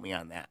don't quote me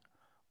on that.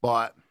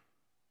 But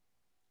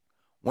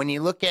when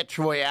you look at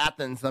Troy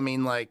Athens, I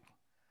mean, like,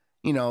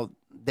 you know,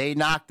 they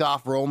knocked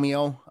off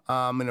Romeo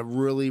in a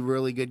really,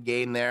 really good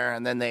game there,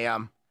 and then they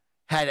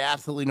had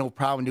absolutely no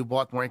problem to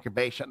Baltimore Anchor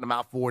Bay, shutting them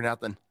out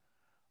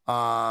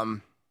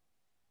 4-0.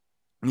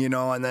 You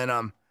know, and then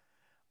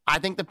I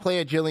think the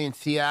play of Jillian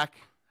Siak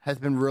has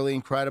been really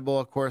incredible.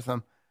 Of course,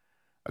 Kayla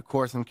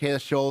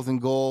Scholes in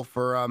goal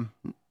for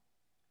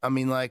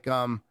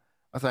Natia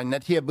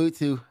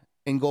Butsu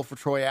in goal for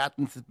Troy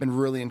Athens has been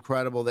really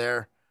incredible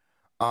there.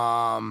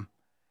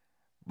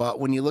 But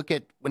when you look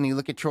at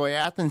Troy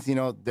Athens, you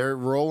know, they're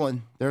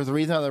rolling. There's a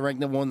reason why they're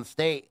ranked number 1 in the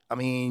state. I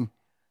mean,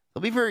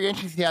 it'll be very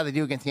interesting to see how they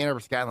do against the Ann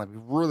Arbor Skyline.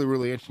 It'll be really,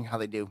 really interesting how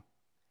they do.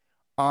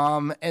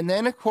 And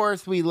then, of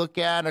course, we look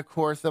at,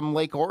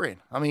 Lake Orion.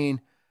 I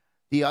mean,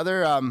 the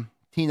other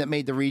team that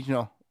made the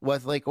regional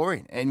was Lake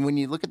Orion. And when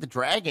you look at the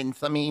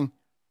Dragons, I mean,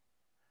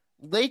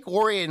 Lake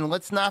Orion,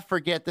 let's not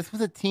forget, this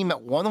was a team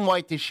that won the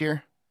white this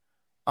year.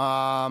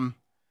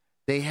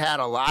 They had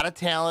a lot of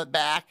talent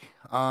back.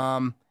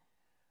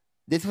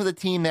 This was a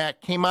team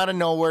that came out of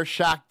nowhere,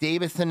 shocked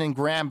Davison and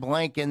Grand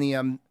Blanc in the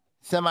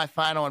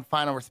semifinal and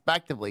final,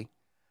 respectively,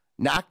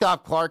 knocked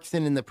off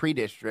Clarkson in the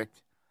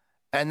pre-district,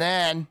 and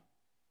then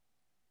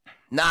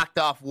knocked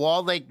off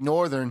Walled Lake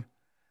Northern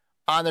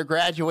on their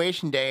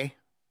graduation day,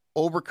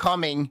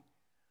 overcoming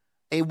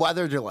a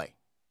weather delay.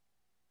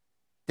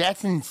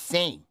 That's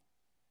insane.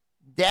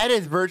 That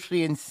is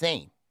virtually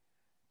insane.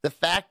 The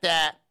fact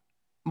that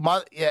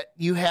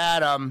you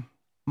had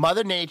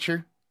Mother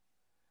Nature,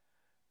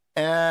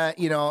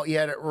 you know, you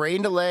had a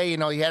rain delay, you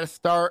know, you had to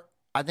start,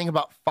 I think,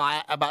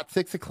 about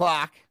 6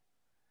 o'clock,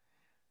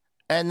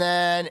 and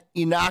then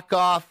you knock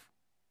off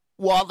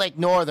Walled Lake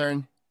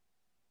Northern.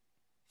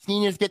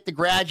 Seniors get to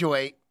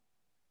graduate,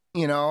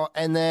 you know,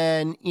 and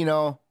then, you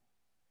know,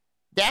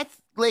 that's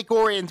Lake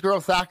Orion's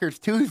girls soccer's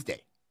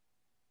Tuesday.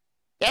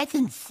 That's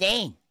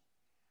insane.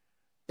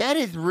 That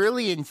is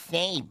really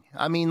insane.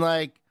 I mean,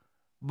 like,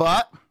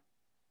 but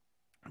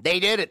they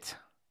did it.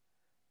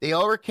 They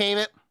overcame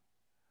it,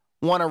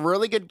 won a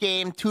really good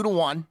game,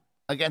 2-1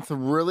 against a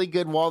really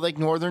good Walled Lake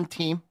Northern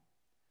team.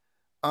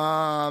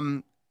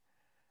 And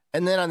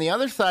then on the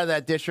other side of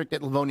that district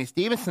at Livonia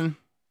Stevenson,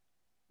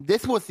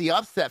 this was the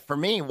upset for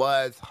me,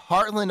 was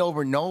Heartland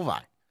over Novi.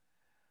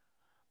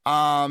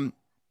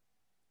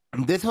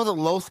 This was a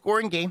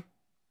low-scoring game,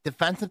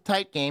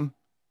 defensive-type game,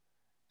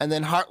 and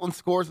then Heartland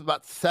scores with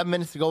about 7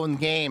 minutes to go in the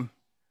game,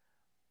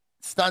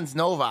 stuns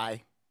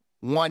Novi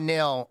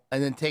 1-0,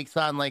 and then takes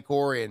on Lake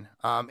Orion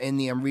in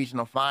the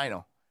regional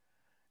final.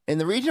 In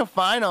the regional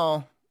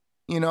final,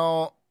 you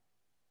know,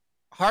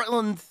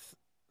 Heartland's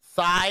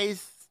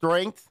size,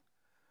 strength,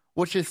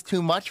 which is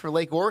too much for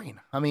Lake Orion.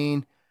 I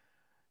mean,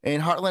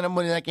 and Heartland, I'm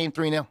winning that game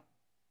 3-0.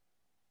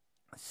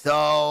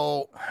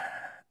 So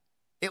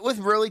it was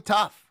really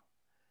tough.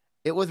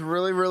 It was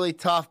really, really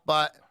tough,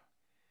 but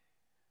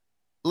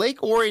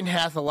Lake Orion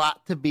has a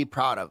lot to be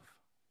proud of.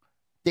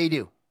 They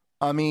do.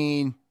 I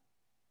mean,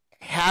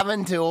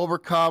 having to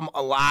overcome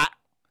a lot,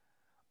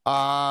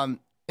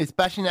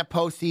 especially in that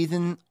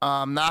postseason,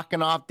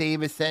 knocking off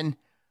Davison,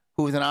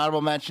 who was an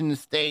honorable mention in the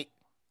state,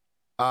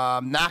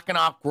 knocking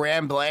off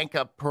Grand Blanc,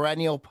 a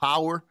perennial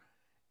power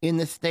in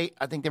the state.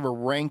 I think they were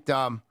ranked.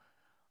 I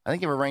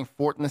think they were ranked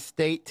 4th in the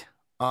state.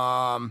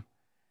 And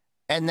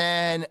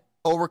then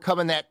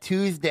overcoming that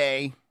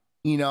Tuesday,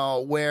 you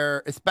know,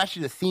 where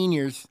especially the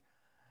seniors,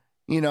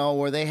 you know,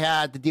 where they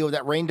had to deal with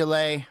that rain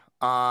delay.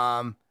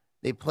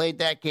 They played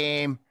that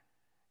game,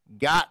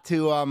 got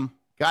to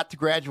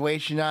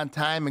graduation on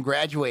time and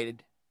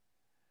graduated.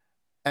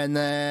 And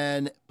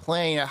then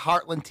playing a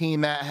Heartland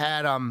team that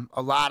had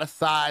a lot of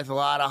size, a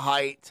lot of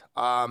height.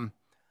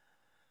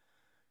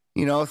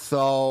 You know,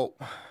 so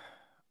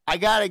I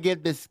gotta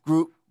give this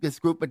group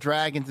of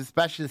Dragons,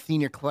 especially the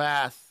senior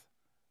class,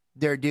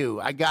 their due.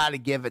 I gotta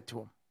give it to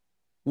them.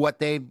 What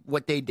they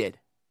did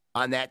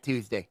on that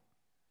Tuesday.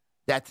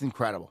 That's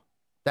incredible.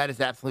 That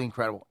is absolutely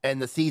incredible.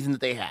 And the season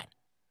that they had.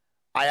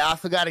 I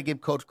also got to give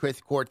Coach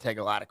Chris Korteg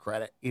a lot of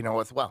credit, you know,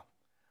 as well.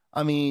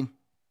 I mean,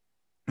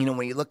 you know,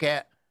 when you look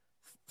at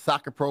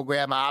soccer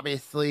program,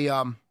 obviously,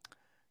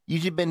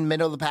 usually been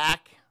middle of the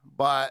pack,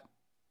 but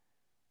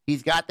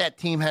he's got that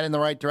team headed in the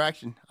right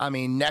direction. I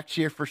mean, next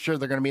year for sure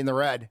they're going to be in the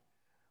red.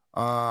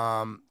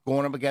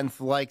 Going up against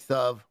the likes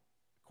of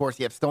course,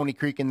 you have Stony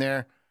Creek in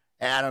there,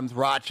 Adams,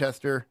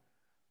 Rochester.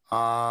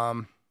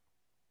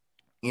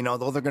 You know,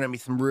 those are going to be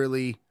some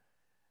really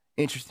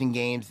interesting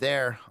games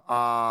there.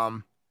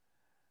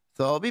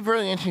 So it'll be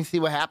really interesting to see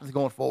what happens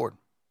going forward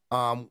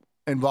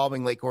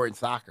involving Lake Orion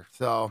soccer.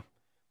 So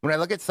when I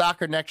look at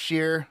soccer next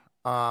year,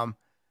 well,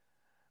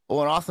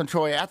 and also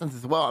Troy Athens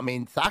as well. I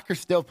mean, soccer's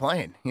still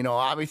playing. You know,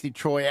 obviously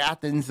Troy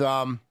Athens,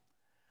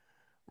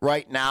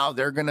 right now,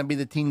 they're going to be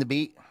the team to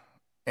beat.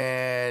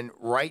 And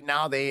right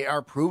now, they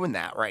are proving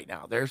that right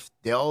now. They're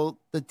still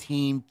the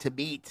team to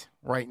beat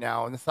right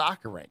now in the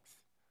soccer ranks.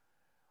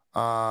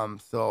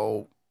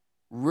 So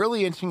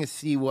really interesting to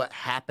see what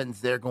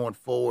happens there going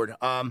forward.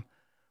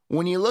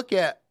 When you look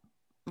at,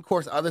 of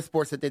course, other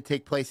sports that did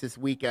take place this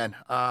weekend,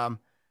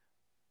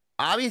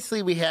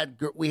 obviously we had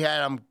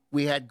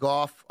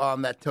golf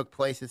that took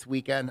place this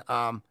weekend.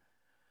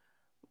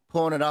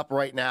 Pulling it up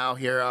right now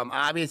here.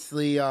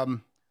 Obviously,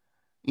 Ann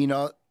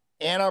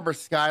Arbor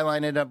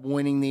Skyline ended up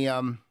winning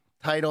the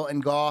title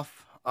in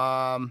golf.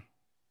 But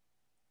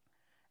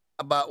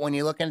when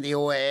you're looking at the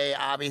OAA,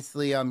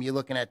 obviously, you're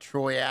looking at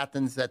Troy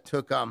Athens that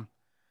took I'm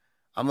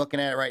looking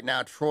at it right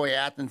now. Troy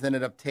Athens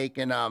ended up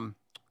taking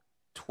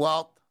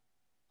 12th.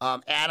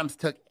 Adams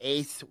took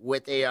ace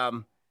with a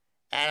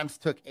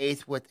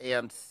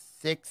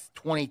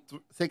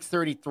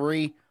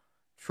 633.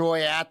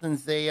 Troy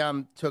Athens, they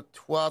took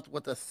 12th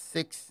with a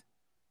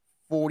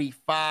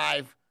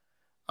 645.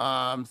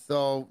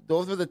 So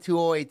those were the two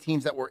OA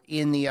teams that were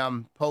in the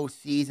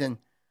postseason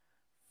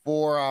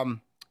for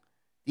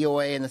the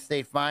OA in the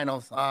state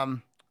finals. Of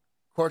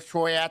course,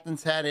 Troy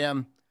Athens had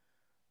a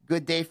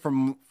good day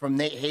from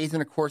Nate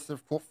Hazen, of course, the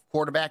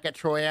quarterback at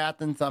Troy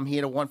Athens. He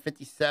had a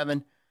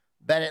 157.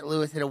 Bennett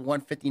Lewis hit a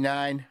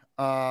 159.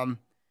 And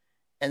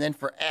then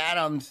for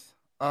Adams,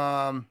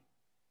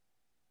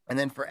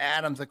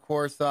 of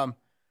course,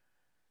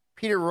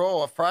 Peter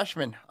Rowe, a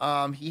freshman,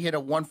 he hit a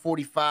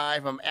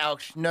 145.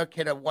 Alex Schnook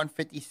hit a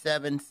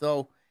 157.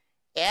 So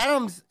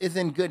Adams is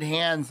in good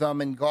hands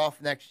in golf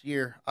next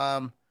year.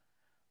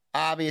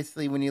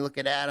 Obviously, when you look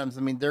at Adams,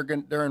 I mean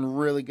they're in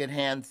really good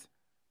hands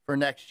for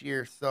next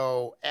year.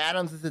 So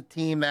Adams is a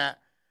team that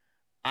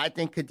I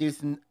think could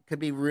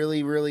be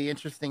really, really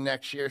interesting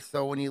next year.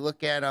 So when you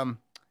look at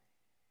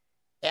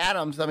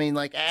Adams, I mean,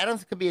 like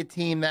Adams could be a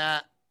team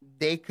that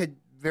they could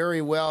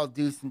very well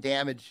do some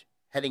damage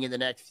heading into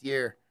next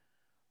year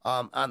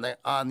on the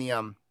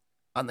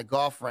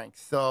golf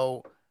ranks.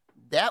 So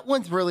that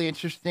one's really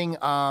interesting.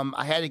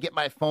 I had to get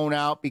my phone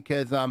out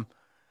because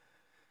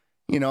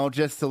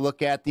just to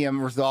look at the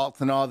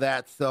results and all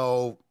that.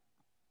 So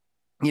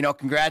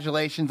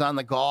congratulations on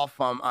the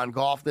golf on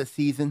golf this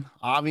season,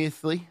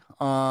 obviously.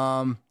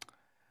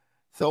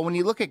 So when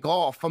you look at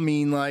golf, I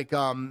mean, like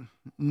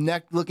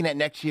looking at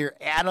next year,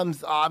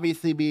 Adams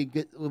obviously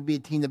will be a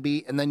team to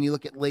beat, and then you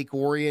look at Lake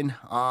Orion.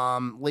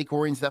 Lake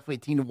Orion's definitely a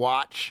team to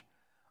watch.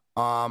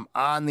 On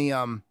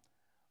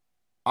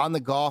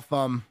golf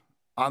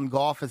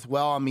as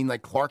well. I mean,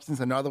 like Clarkson's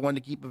another one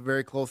to keep a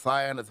very close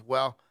eye on as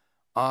well.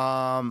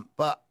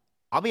 But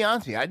I'll be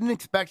honest with you, I didn't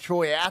expect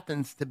Troy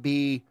Athens to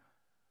be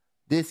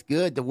this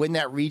good to win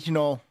that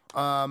regional,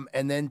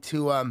 and then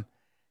to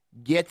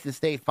get to the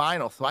state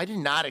final. So I did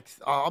not.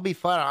 I'll be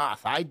flat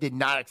honest. I did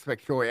not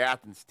expect Troy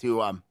Athens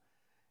to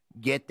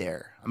get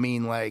there. I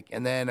mean, like,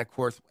 and then of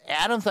course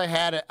Adams.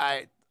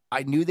 I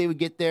knew they would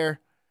get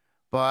there,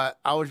 but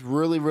I was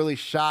really, really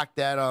shocked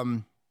that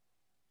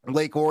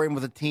Lake Orion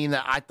was a team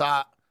that I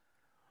thought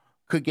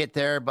could get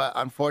there, but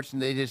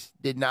unfortunately they just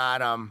did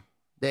not.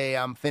 They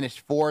finished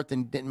fourth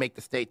and didn't make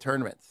the state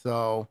tournament.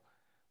 So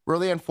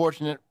really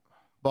unfortunate,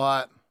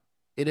 but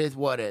it is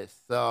what it is.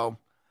 So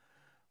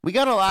we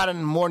got a lot of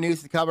more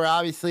news to cover.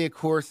 Obviously, of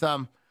course,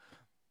 one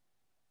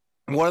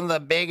of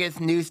the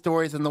biggest news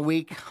stories in the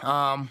week,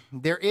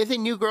 there is a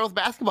new girls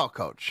basketball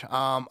coach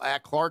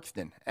at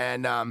Clarkston.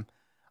 And I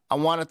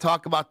want to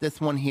talk about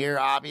this one here,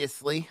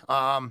 obviously.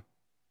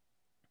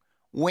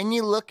 When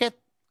you look at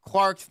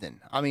Clarkston,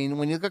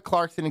 when you look at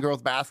Clarkston and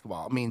girls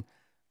basketball,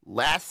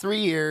 last 3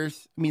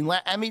 years,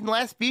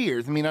 last few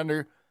years,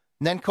 under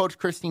then Coach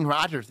Christine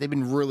Rogers, they've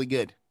been really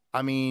good.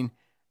 And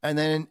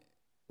then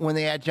when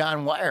they had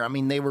John Wire,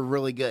 they were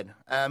really good.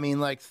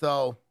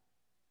 So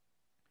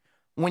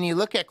when you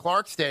look at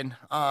Clarkston,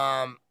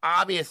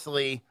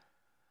 obviously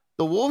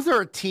the Wolves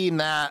are a team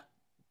that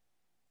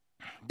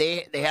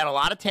they had a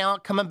lot of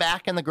talent coming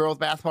back in the girls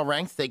basketball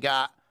ranks. They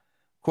got,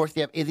 of course,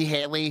 they have Izzy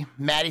Haley,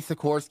 Maddie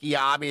Sikorsky,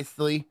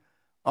 obviously,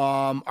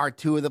 are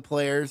two of the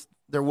players.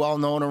 They're well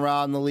known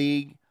around the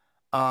league.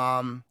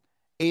 Ava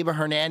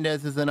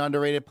Hernandez is an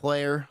underrated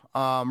player.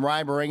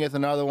 Ryan Baringa is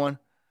another one.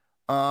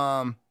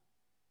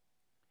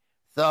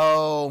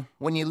 So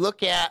when you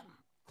look at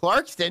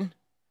Clarkston,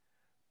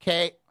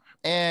 okay,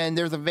 and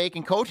there's a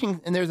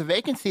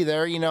vacancy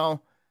there, So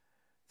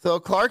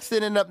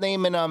Clarkston ended up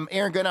naming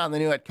Aaron Goodon the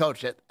new head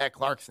coach at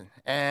Clarkston.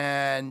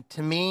 And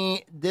to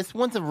me, this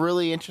one's a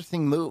really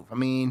interesting move.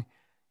 When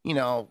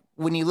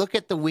you look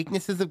at the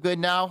weaknesses of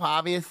Goodnow,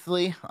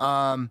 obviously,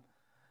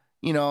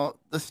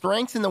 the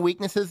strengths and the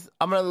weaknesses,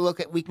 I'm going to look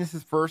at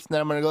weaknesses first, and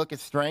then I'm going to look at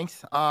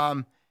strengths.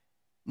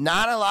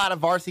 Not a lot of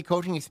varsity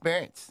coaching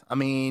experience.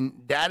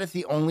 That is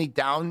the only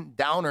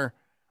downer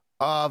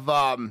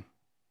of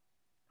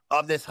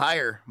this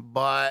hire.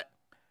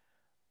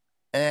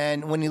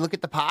 And when you look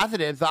at the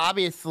positives,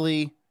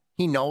 obviously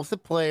he knows the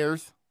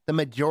players. The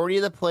majority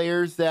of the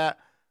players that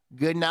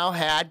Goodnow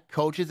had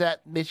coaches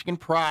at Michigan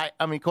Pride.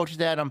 Coaches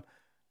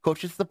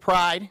the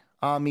Pride.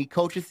 He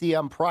coaches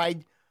the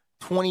Pride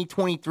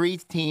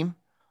 2023's team.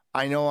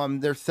 I know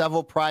there's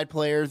several Pride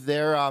players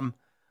there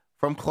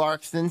from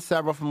Clarkston,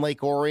 several from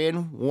Lake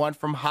Orion, one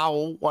from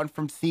Howell, one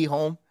from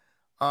Seaholm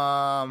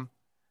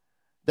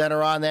that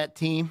are on that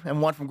team,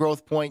 and one from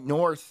Grosse Pointe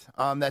North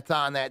that's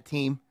on that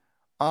team.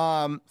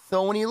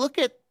 So when you look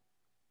at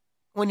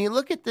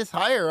this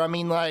hire, I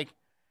mean, like,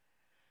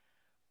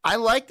 I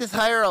like this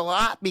hire a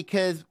lot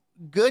because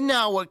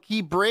Goodnow, what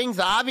he brings,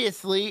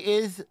 obviously,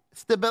 is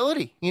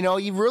stability. You know,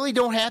 you really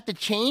don't have to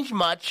change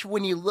much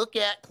when you look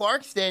at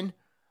Clarkston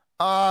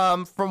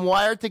from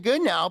Wire to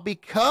Goodnow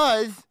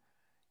because,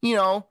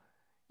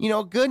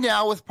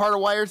 Goodnow was part of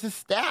Wire's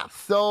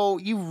staff. So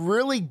you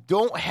really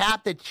don't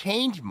have to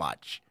change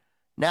much.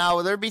 Now,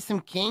 will there be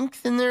some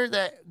kinks in there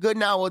that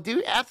Goodnow will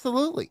do?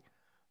 Absolutely.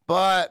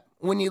 But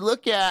when you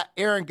look at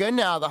Aaron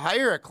Goodnow, the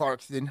hire at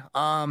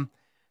Clarkston,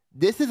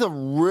 this is a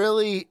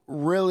really,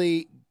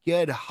 really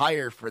good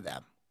hire for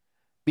them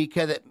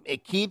because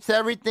it keeps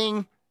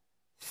everything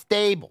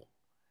stable.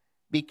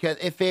 Because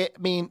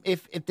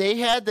if they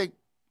had to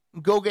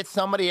go get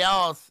somebody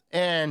else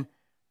and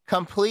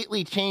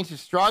completely change the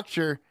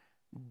structure,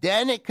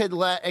 then it could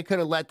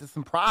have led to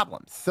some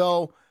problems.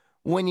 So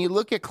when you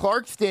look at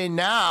Clarkston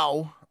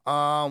now,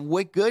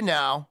 with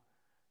Goodnow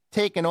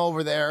taking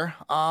over there,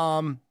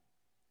 I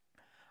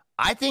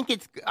think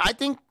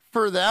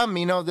for them,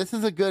 this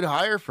is a good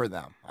hire for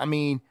them. I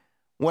mean,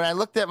 when I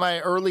looked at my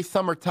early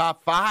summer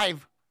top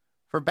 5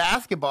 for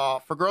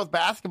girls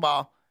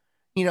basketball,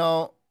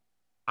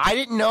 I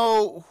didn't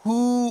know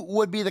who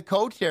would be the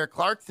coach there at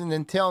Clarkston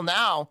until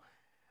now.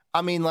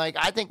 I mean, like,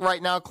 I think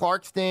right now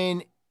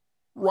Clarkston,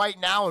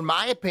 in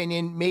my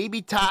opinion,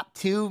 maybe top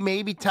 2,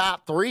 maybe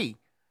top 3.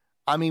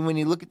 I mean, when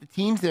you look at the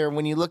teams there,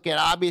 when you look at,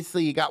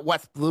 obviously, you got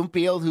West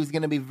Bloomfield, who's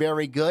going to be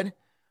very good.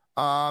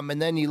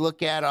 And then you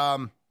look at,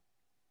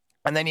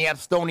 and then you have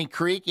Stony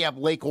Creek, you have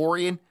Lake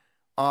Orion.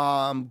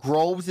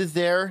 Groves is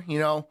there,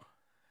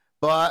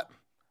 but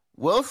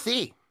we'll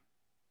see.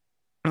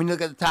 I mean,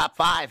 look at the top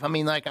 5. I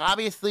mean, like,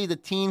 obviously the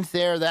teams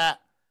there that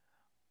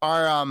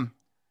are,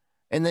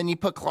 and then you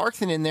put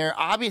Clarkson in there.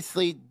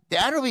 Obviously,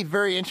 that'll be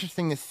very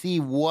interesting to see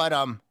what,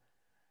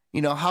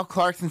 how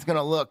Clarkson's going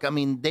to look. I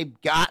mean, they've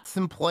got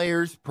some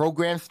players.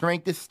 Program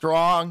strength is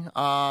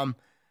strong.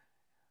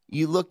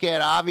 You look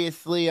at,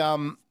 obviously,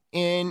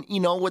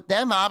 with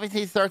them,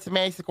 obviously, it starts with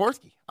Maddie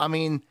Sikorsky. I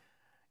mean,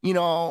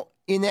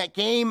 in that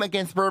game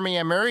against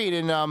Birmingham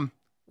Marion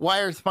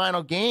Wire's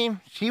final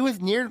game, she was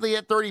nearly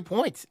at 30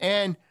 points.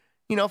 And,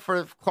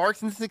 for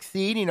Clarkson to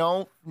succeed,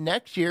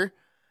 next year,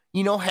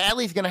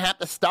 Hadley's going to have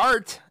to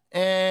start.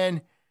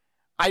 And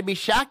I'd be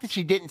shocked if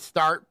she didn't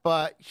start,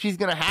 but she's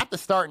going to have to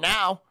start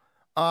now.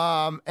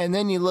 And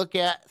then you look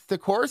at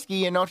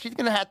Sikorsky, she's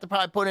going to have to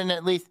probably put in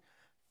at least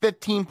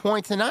 15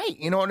 points a night.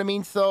 You know what I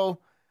mean? So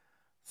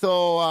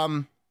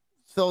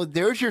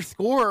there's your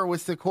score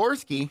with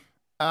Sikorsky.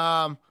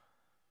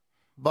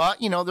 But,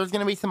 there's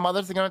going to be some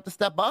others that are going to have to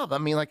step up. I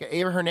mean, like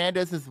Ava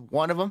Hernandez is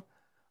one of them.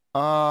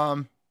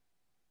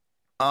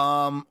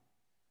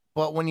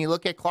 But when you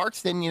look at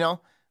Clarkston,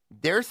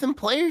 there's some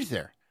players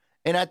there.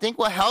 And I think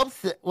what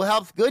helps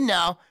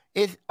Goodnow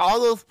is all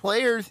those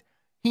players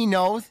he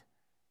knows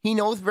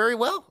very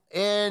well.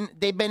 And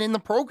they've been in the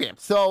program.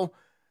 So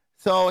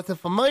it's a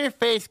familiar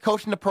face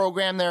coaching the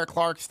program there at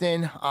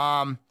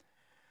Clarkston.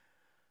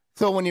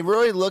 So when you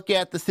really look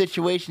at the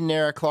situation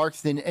there at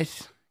Clarkston,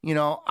 it's,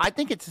 I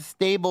think it's a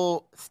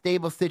stable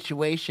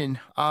situation.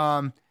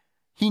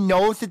 He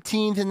knows the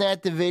teams in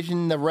that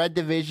division, the red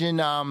division.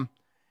 When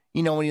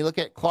you look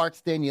at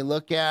Clarkston, you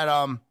look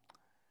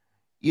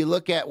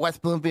at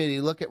West Bloomfield,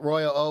 you look at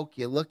Royal Oak,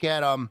 you look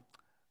at a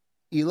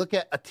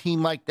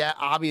team like that.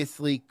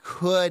 Obviously,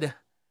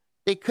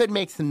 they could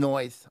make some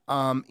noise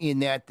in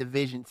that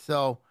division.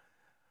 So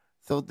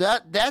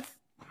that's.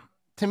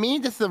 To me,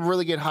 this is a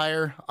really good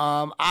hire.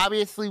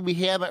 Obviously, we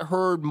haven't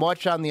heard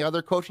much on the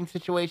other coaching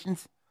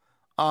situations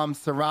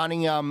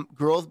surrounding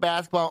girls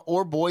basketball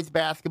or boys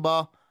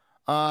basketball.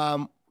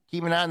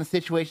 Keeping an eye on the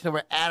situation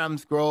over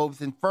Adams,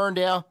 Groves, and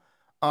Ferndale.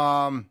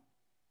 Also,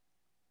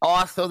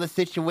 the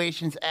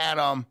situations at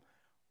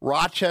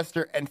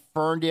Rochester and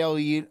Ferndale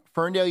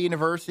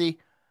University.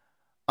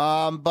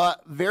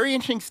 But very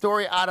interesting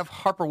story out of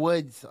Harper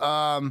Woods.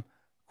 Of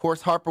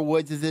course, Harper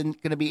Woods is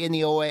going to be in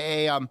the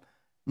OAA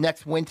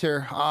next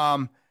winter.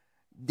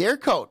 Their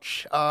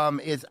coach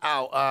is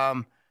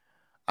out.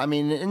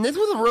 And this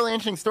was a really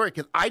interesting story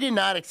because I did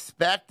not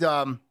expect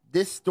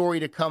this story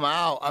to come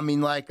out. I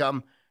mean, like,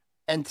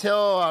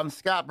 until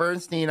Scott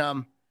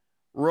Bernstein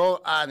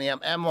wrote on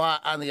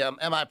the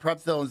MI Prep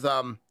Zone's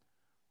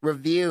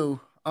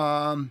review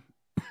that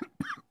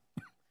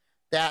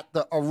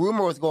a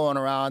rumor was going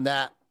around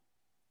that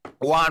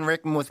Juan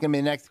Rickman was going to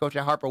be the next coach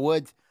at Harper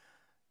Woods.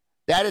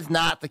 That is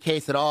not the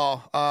case at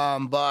all.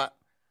 But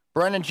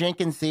Brennan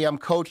Jenkins, the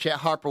coach at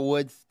Harper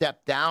Woods,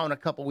 stepped down a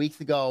couple weeks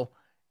ago.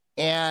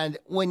 And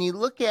when you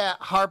look at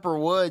Harper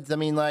Woods, I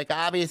mean, like,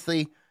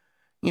 obviously,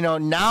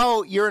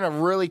 now you're in a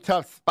really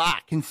tough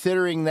spot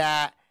considering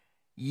that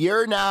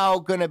you're now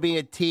going to be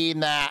a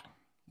team that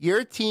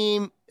your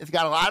team has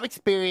got a lot of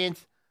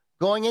experience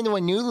going into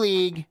a new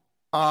league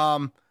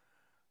Going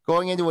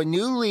into a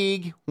new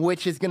league,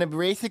 which is going to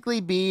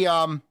basically be,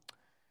 and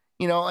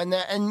you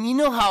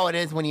know how it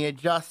is when you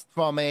adjust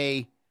from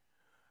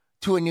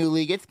to a new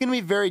league. It's going to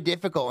be very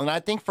difficult, and I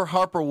think for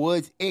Harper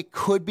Woods, it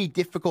could be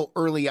difficult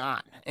early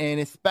on, and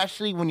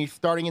especially when you're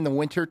starting in the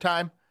winter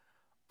time.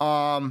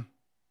 And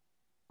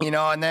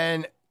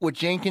then with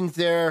Jenkins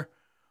there,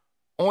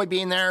 only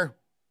being there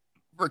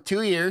for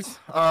 2 years,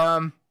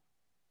 so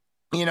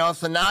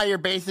now you're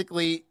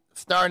basically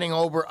starting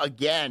over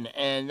again,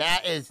 and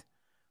that is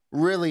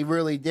really,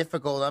 really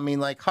difficult. I mean,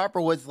 like Harper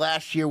Woods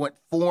last year went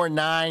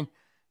 4-9.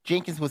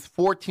 Jenkins was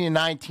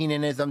 14-19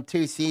 in his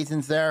 2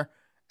 seasons there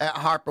at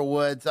Harper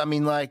Woods. I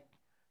mean, like,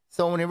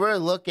 so when you really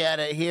look at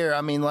it here,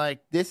 I mean, like,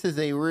 this is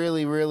a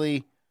really,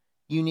 really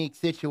unique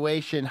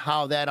situation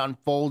how that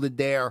unfolded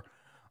there.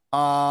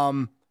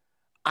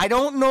 I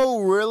don't know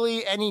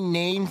really any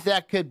names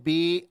that could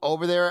be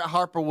over there at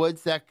Harper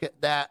Woods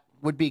that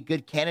would be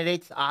good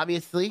candidates.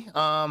 Obviously,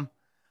 when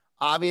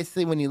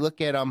you look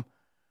at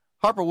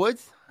Harper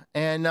Woods,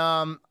 and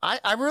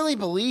I really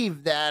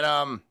believe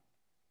that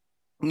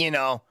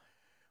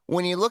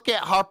when you look at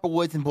Harper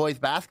Woods and boys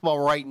basketball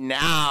right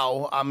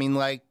now, I mean,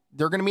 like,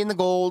 they're going to be in the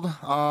gold.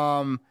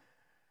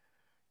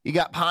 You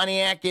got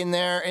Pontiac in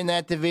there in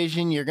that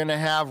division. You're going to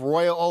have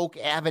Royal Oak,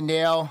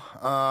 Avondale.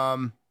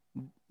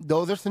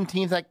 Those are some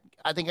teams that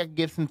I think I could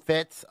give some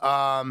fits.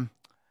 But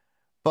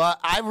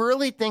I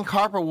really think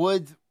Harper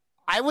Woods,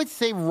 I would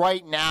say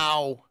right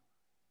now,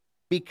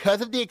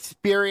 because of the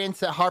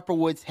experience that Harper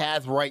Woods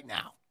has right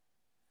now,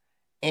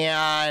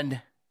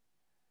 and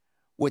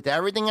with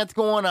everything that's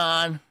going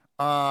on,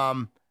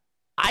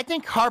 I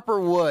think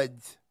Harper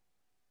Woods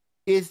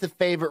is the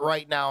favorite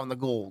right now in the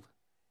gold.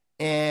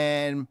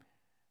 And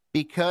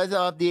because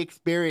of the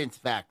experience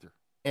factor.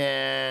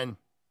 And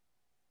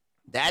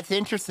that's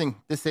interesting,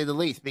 to say the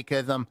least,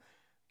 because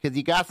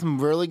you got some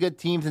really good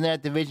teams in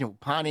that division.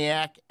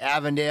 Pontiac,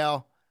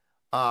 Avondale,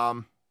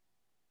 and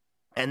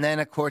then,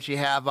 of course, you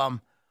have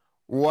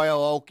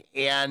Royal Oak,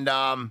 and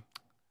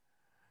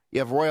you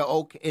have Royal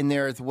Oak in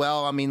there as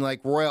well. I mean, like,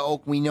 Royal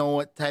Oak, we know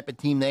what type of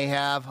team they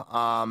have.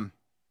 And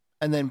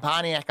then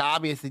Pontiac,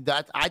 obviously,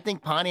 I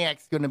think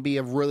Pontiac's going to be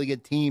a really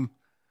good team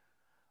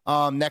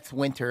next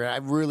winter. I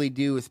really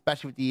do,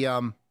 especially with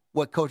the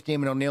what Coach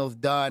Damon O'Neill's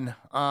done.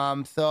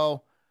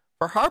 So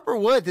for Harper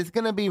Woods, it's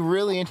going to be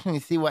really interesting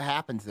to see what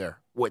happens there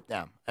with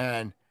them.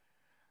 And,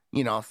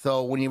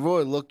 so when you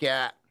really look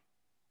at,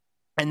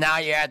 and now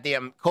you add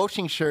the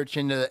coaching search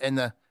into it,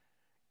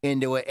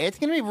 it's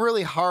going to be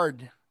really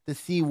hard to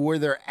see where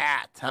they're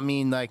at. I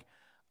mean, like,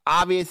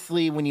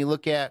 obviously, when you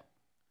look at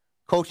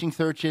coaching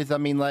searches, I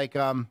mean, like,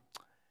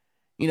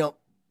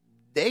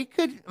 they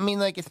could, I mean,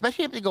 like,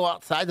 especially if they go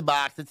outside the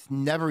box, it's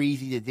never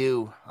easy to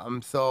do.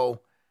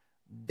 So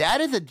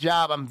that is a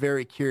job I'm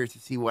very curious to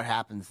see what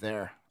happens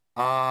there.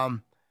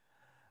 And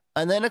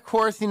then, of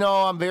course,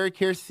 I'm very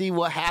curious to see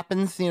what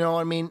happens,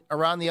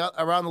 around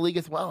the league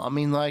as well. I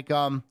mean, like,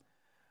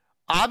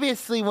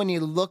 obviously, when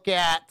you look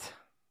at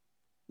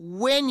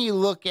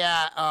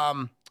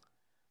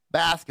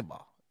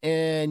basketball,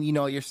 and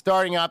you're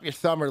starting off your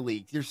summer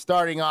leagues, you're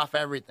starting off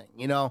everything.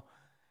 When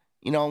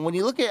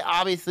you look at,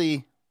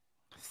 obviously,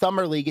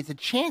 summer league, it's a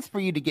chance for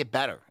you to get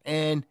better.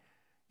 And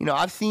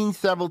I've seen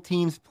several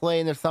teams play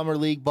in their summer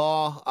league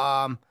ball.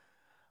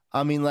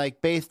 I mean,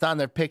 like, based on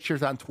their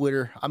pictures on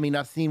Twitter. I mean,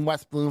 I've seen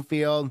West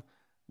Bloomfield.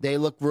 They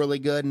look really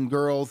good in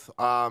girls.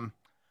 A&T,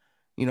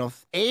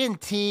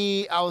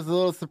 I was a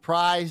little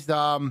surprised.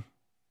 A&T,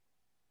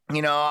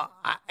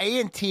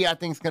 I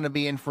think, is going to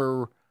be in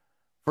for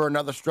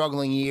another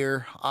struggling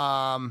year,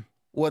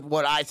 with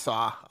what I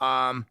saw.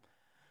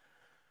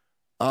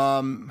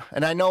 And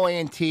I know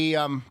A&T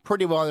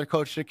pretty well. Their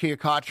coach, Shakir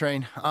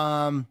Cottrain.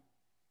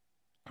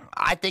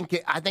 I think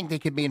they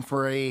could be in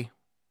for a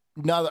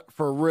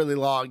really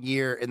long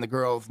year in the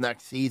girls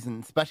next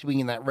season, especially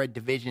in that red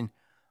division.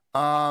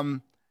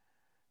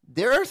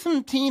 There are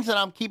some teams that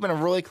I'm keeping a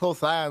really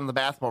close eye on in the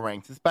basketball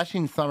ranks, especially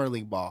in summer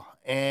league ball.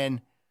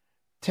 And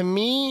to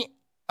me,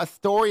 a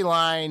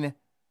storyline,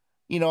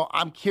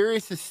 I'm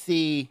curious to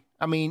see.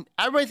 I mean,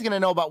 everybody's going to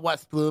know about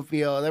West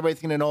Bloomfield.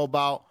 Everybody's going to know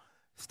about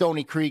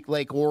Stony Creek,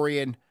 Lake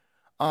Orion,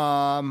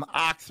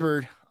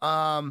 Oxford.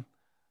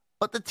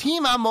 But the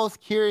team I'm most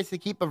curious to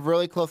keep a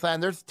really close eye on,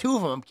 there's 2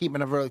 of them I'm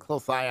keeping a really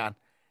close eye on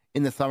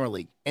in the summer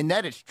league, and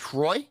that is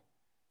Troy,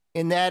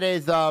 and that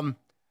is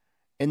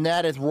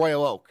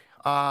Royal Oak.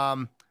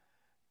 The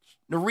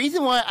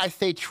reason why I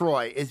say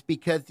Troy is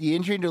because the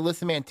injury to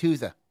Alyssa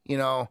Mantuza.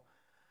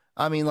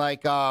 I mean,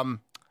 like,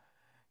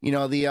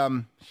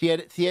 she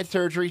had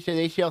surgery, she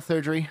had ACL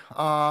surgery.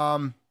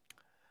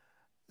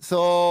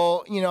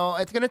 So,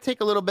 it's going to take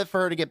a little bit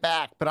for her to get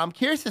back. But I'm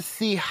curious to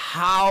see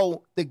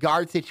how the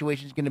guard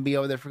situation is going to be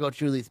over there for Coach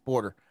Julius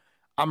Porter.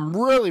 I'm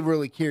really,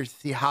 really curious to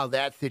see how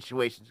that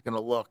situation is going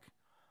to look.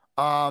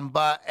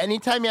 But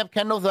anytime you have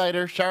Kendall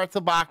Zeider, Charlotte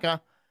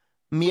Sabaka,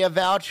 Mia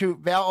Val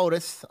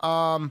Otis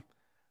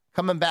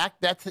coming back,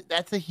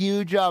 that's a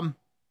huge.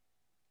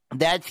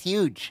 That's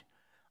huge.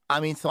 I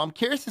mean, so I'm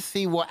curious to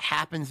see what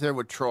happens there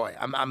with Troy.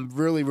 I'm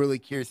really, really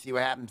curious to see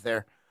what happens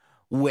there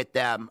with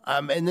them.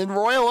 And then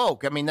Royal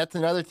Oak, I mean, that's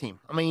another team.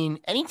 I mean,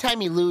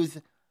 anytime you lose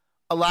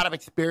a lot of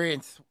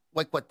experience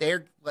like what they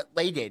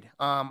did,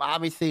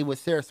 obviously with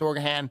Sarah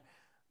Sorgahan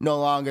no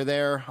longer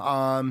there, so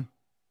I'm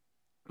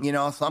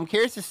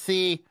curious to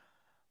see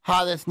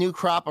how this new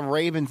crop of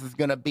Ravens is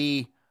going to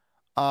be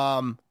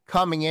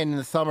coming in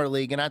the summer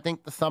league. And I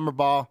think the summer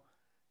ball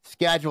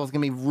schedule is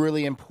going to be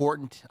really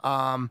important,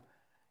 for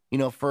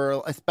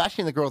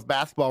especially in the girls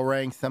basketball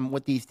ranks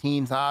with these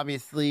teams.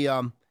 Obviously,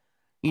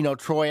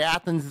 Troy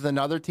Athens is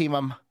another team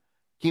I'm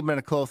keeping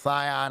a close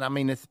eye on. I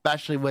mean,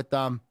 especially with,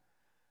 of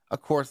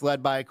course,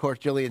 led by,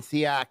 Jillian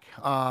Siak,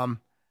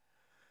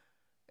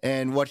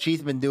 and what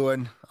she's been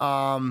doing,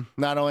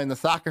 not only in the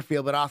soccer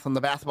field, but also on the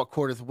basketball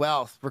court as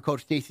well for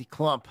Coach Stacy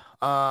Klump.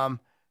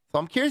 So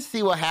I'm curious to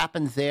see what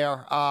happens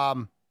there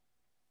on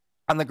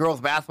the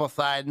girls basketball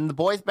side. And the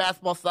boys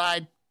basketball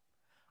side,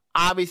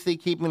 obviously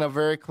keeping a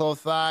very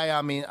close eye.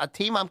 I mean, a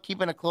team I'm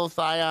keeping a close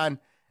eye on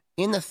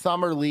in the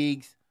summer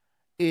leagues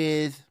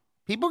is,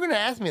 people are going to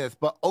ask me this,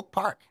 but Oak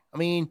Park. I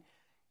mean,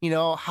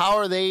 how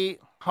are they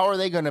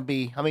going to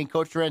be? I mean,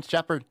 Coach Durant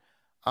Shepard,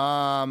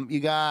 you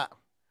got,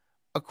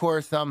 of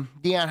course,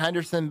 Deion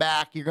Henderson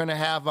back. You're going to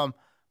have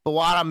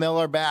Bawada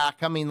Miller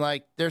back. I mean,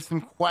 there's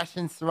some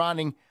questions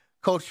surrounding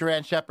Coach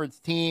Durant Shepard's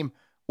team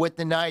with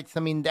the Knights. I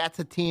mean, that's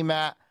a team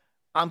that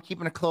I'm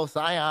keeping a close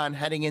eye on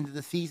heading into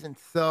the season.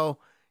 So,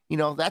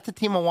 that's a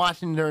team I'm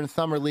watching during the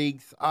summer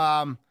leagues.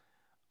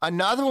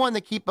 Another one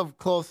to keep a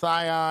close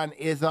eye on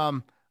is,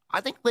 I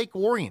think, Lake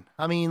Orion.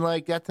 I mean,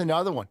 that's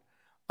another one.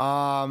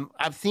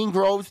 I've seen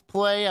Groves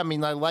play. I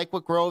mean, I like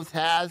what Groves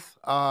has.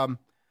 I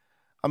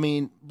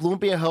mean,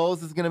 Olympia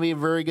Hills is going to be a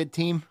very good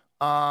team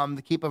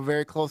to keep a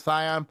very close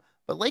eye on.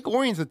 But Lake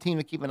Orion's a team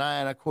to keep an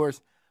eye on, of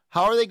course.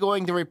 How are they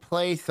going to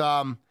replace?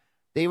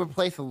 They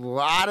replace a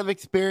lot of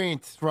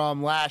experience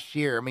from last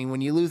year. I mean,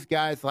 when you lose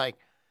guys like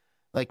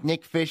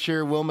Nick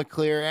Fisher, Will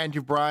McClear,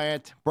 Andrew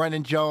Bryant,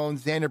 Brendan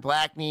Jones, Xander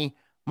Blackney,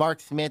 Mark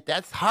Smith,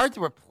 that's hard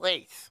to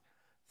replace.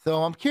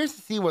 So I'm curious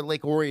to see what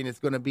Lake Orion is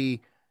going to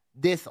be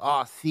this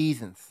off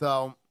season.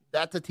 So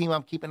that's a team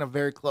I'm keeping a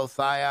very close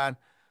eye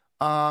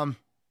on.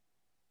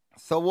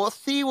 So we'll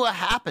see what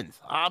happens.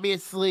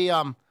 Obviously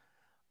a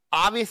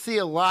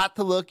lot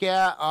to look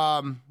at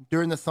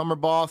during the summer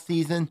ball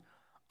season.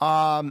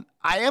 I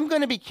am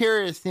going to be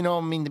curious,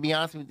 to be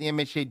honest with you,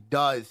 the MHA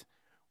does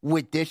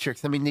with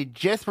districts. I mean, they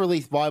just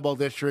released volleyball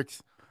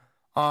districts.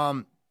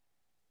 Some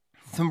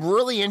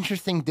really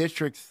interesting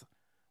districts.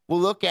 We'll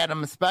look at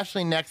them,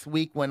 especially next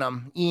week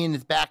when Ian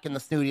is back in the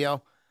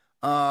studio.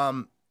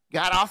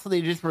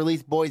 They just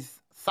released boys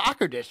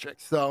soccer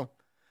districts. So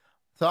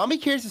I'll be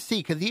curious to see,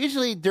 because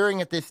usually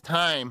at this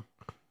time,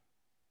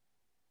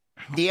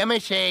 the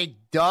MHA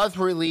does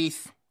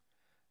release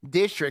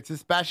districts,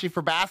 especially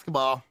for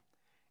basketball,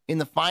 in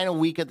the final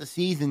week of the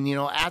season,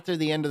 after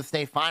the end of the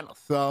state finals.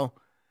 So,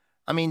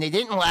 I mean, they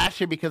didn't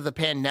last year because of the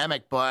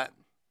pandemic, but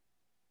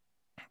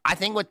I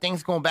think with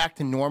things going back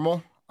to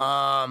normal,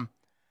 I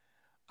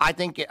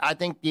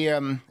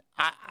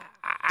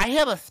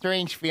have a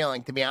strange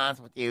feeling, to be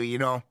honest with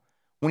you.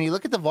 When you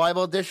look at the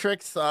volleyball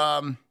districts,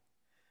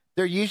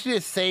 they're usually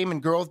the same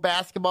in girls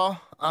basketball,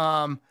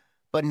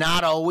 but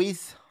not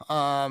always.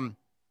 I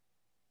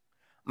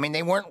mean,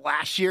 they weren't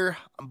last year,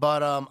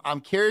 but I'm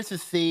curious to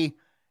see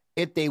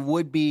if they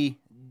would be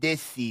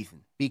this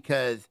season,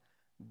 because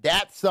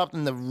that's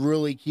something to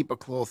really keep a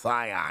close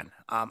eye on,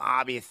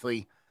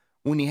 obviously,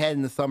 when you head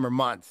in the summer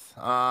months.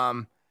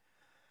 And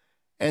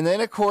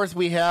then, of course,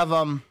 we'll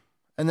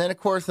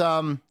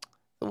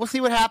see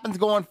what happens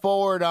going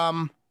forward.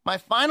 My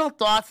final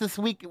thoughts this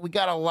week, we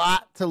got a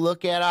lot to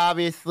look at,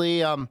 obviously.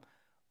 A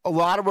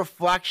lot of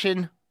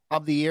reflection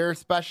of the year,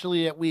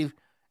 especially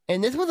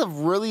and this was a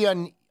really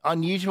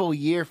unusual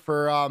year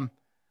for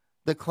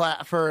the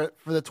class, for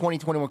the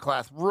 2021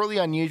 class. Really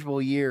unusual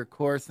year, of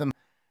course.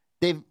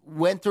 They've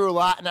went through a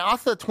lot, and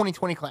also the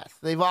 2020 class.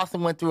 They've also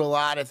went through a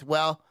lot as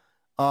well.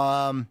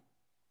 So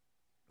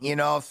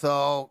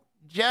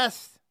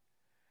just,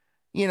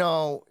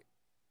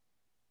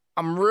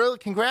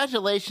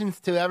 congratulations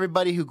to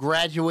everybody who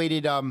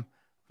graduated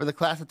for the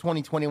class of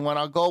 2021.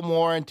 I'll go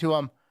more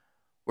into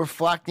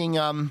reflecting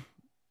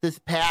this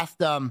past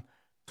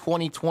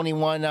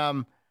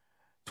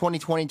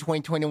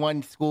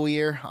 2020-2021 school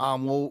year.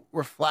 We'll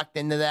reflect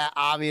into that,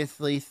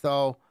 obviously.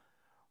 So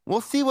we'll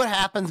see what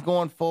happens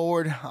going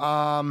forward.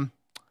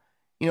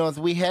 As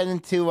we head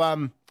into,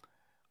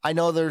 I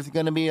know there's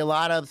going to be a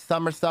lot of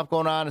summer stuff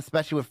going on,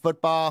 especially with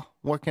football,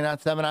 working on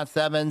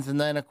 7-on-7s. And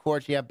then, of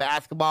course, you have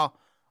basketball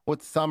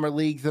with summer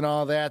leagues and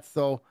all that.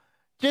 So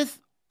just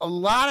a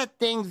lot of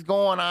things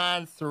going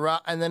on.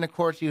 And then, of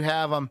course, you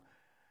have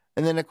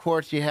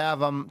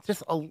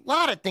just a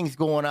lot of things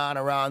going on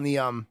around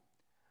the,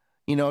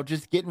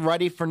 just getting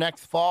ready for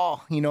next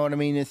fall. You know what I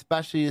mean?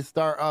 Especially the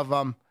start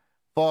of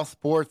fall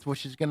sports,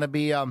 which is going to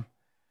be,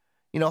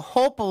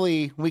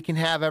 hopefully we can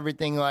have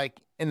everything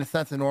in a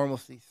sense of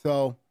normalcy.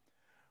 So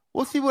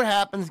we'll see what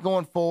happens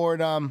going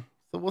forward.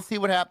 So we'll see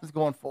what happens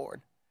going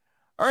forward.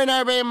 All right,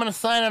 everybody, I'm going to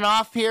sign it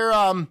off here.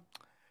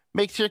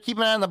 Make sure to keep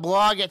an eye on the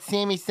blog at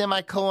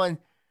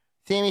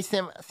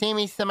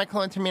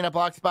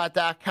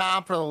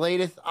Sammy-Termina-blogspot.com for the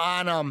latest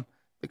on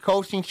the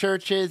coaching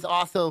searches.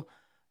 Also,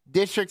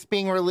 districts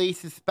being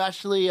released,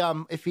 especially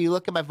if you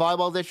look at my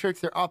volleyball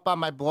districts, they're up on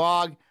my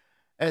blog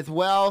as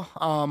well.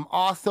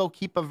 Also,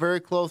 keep a very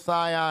close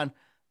eye on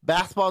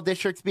basketball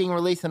districts being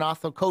released and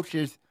also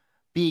coaches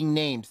being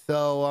named.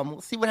 So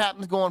we'll see what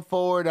happens going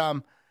forward.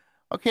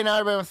 Okay, now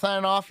everybody, I'm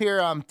signing off here.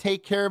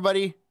 Take care,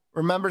 everybody.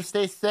 Remember to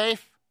stay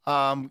safe.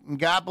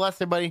 God bless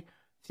everybody.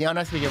 See you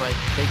next week, everybody.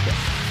 Take care.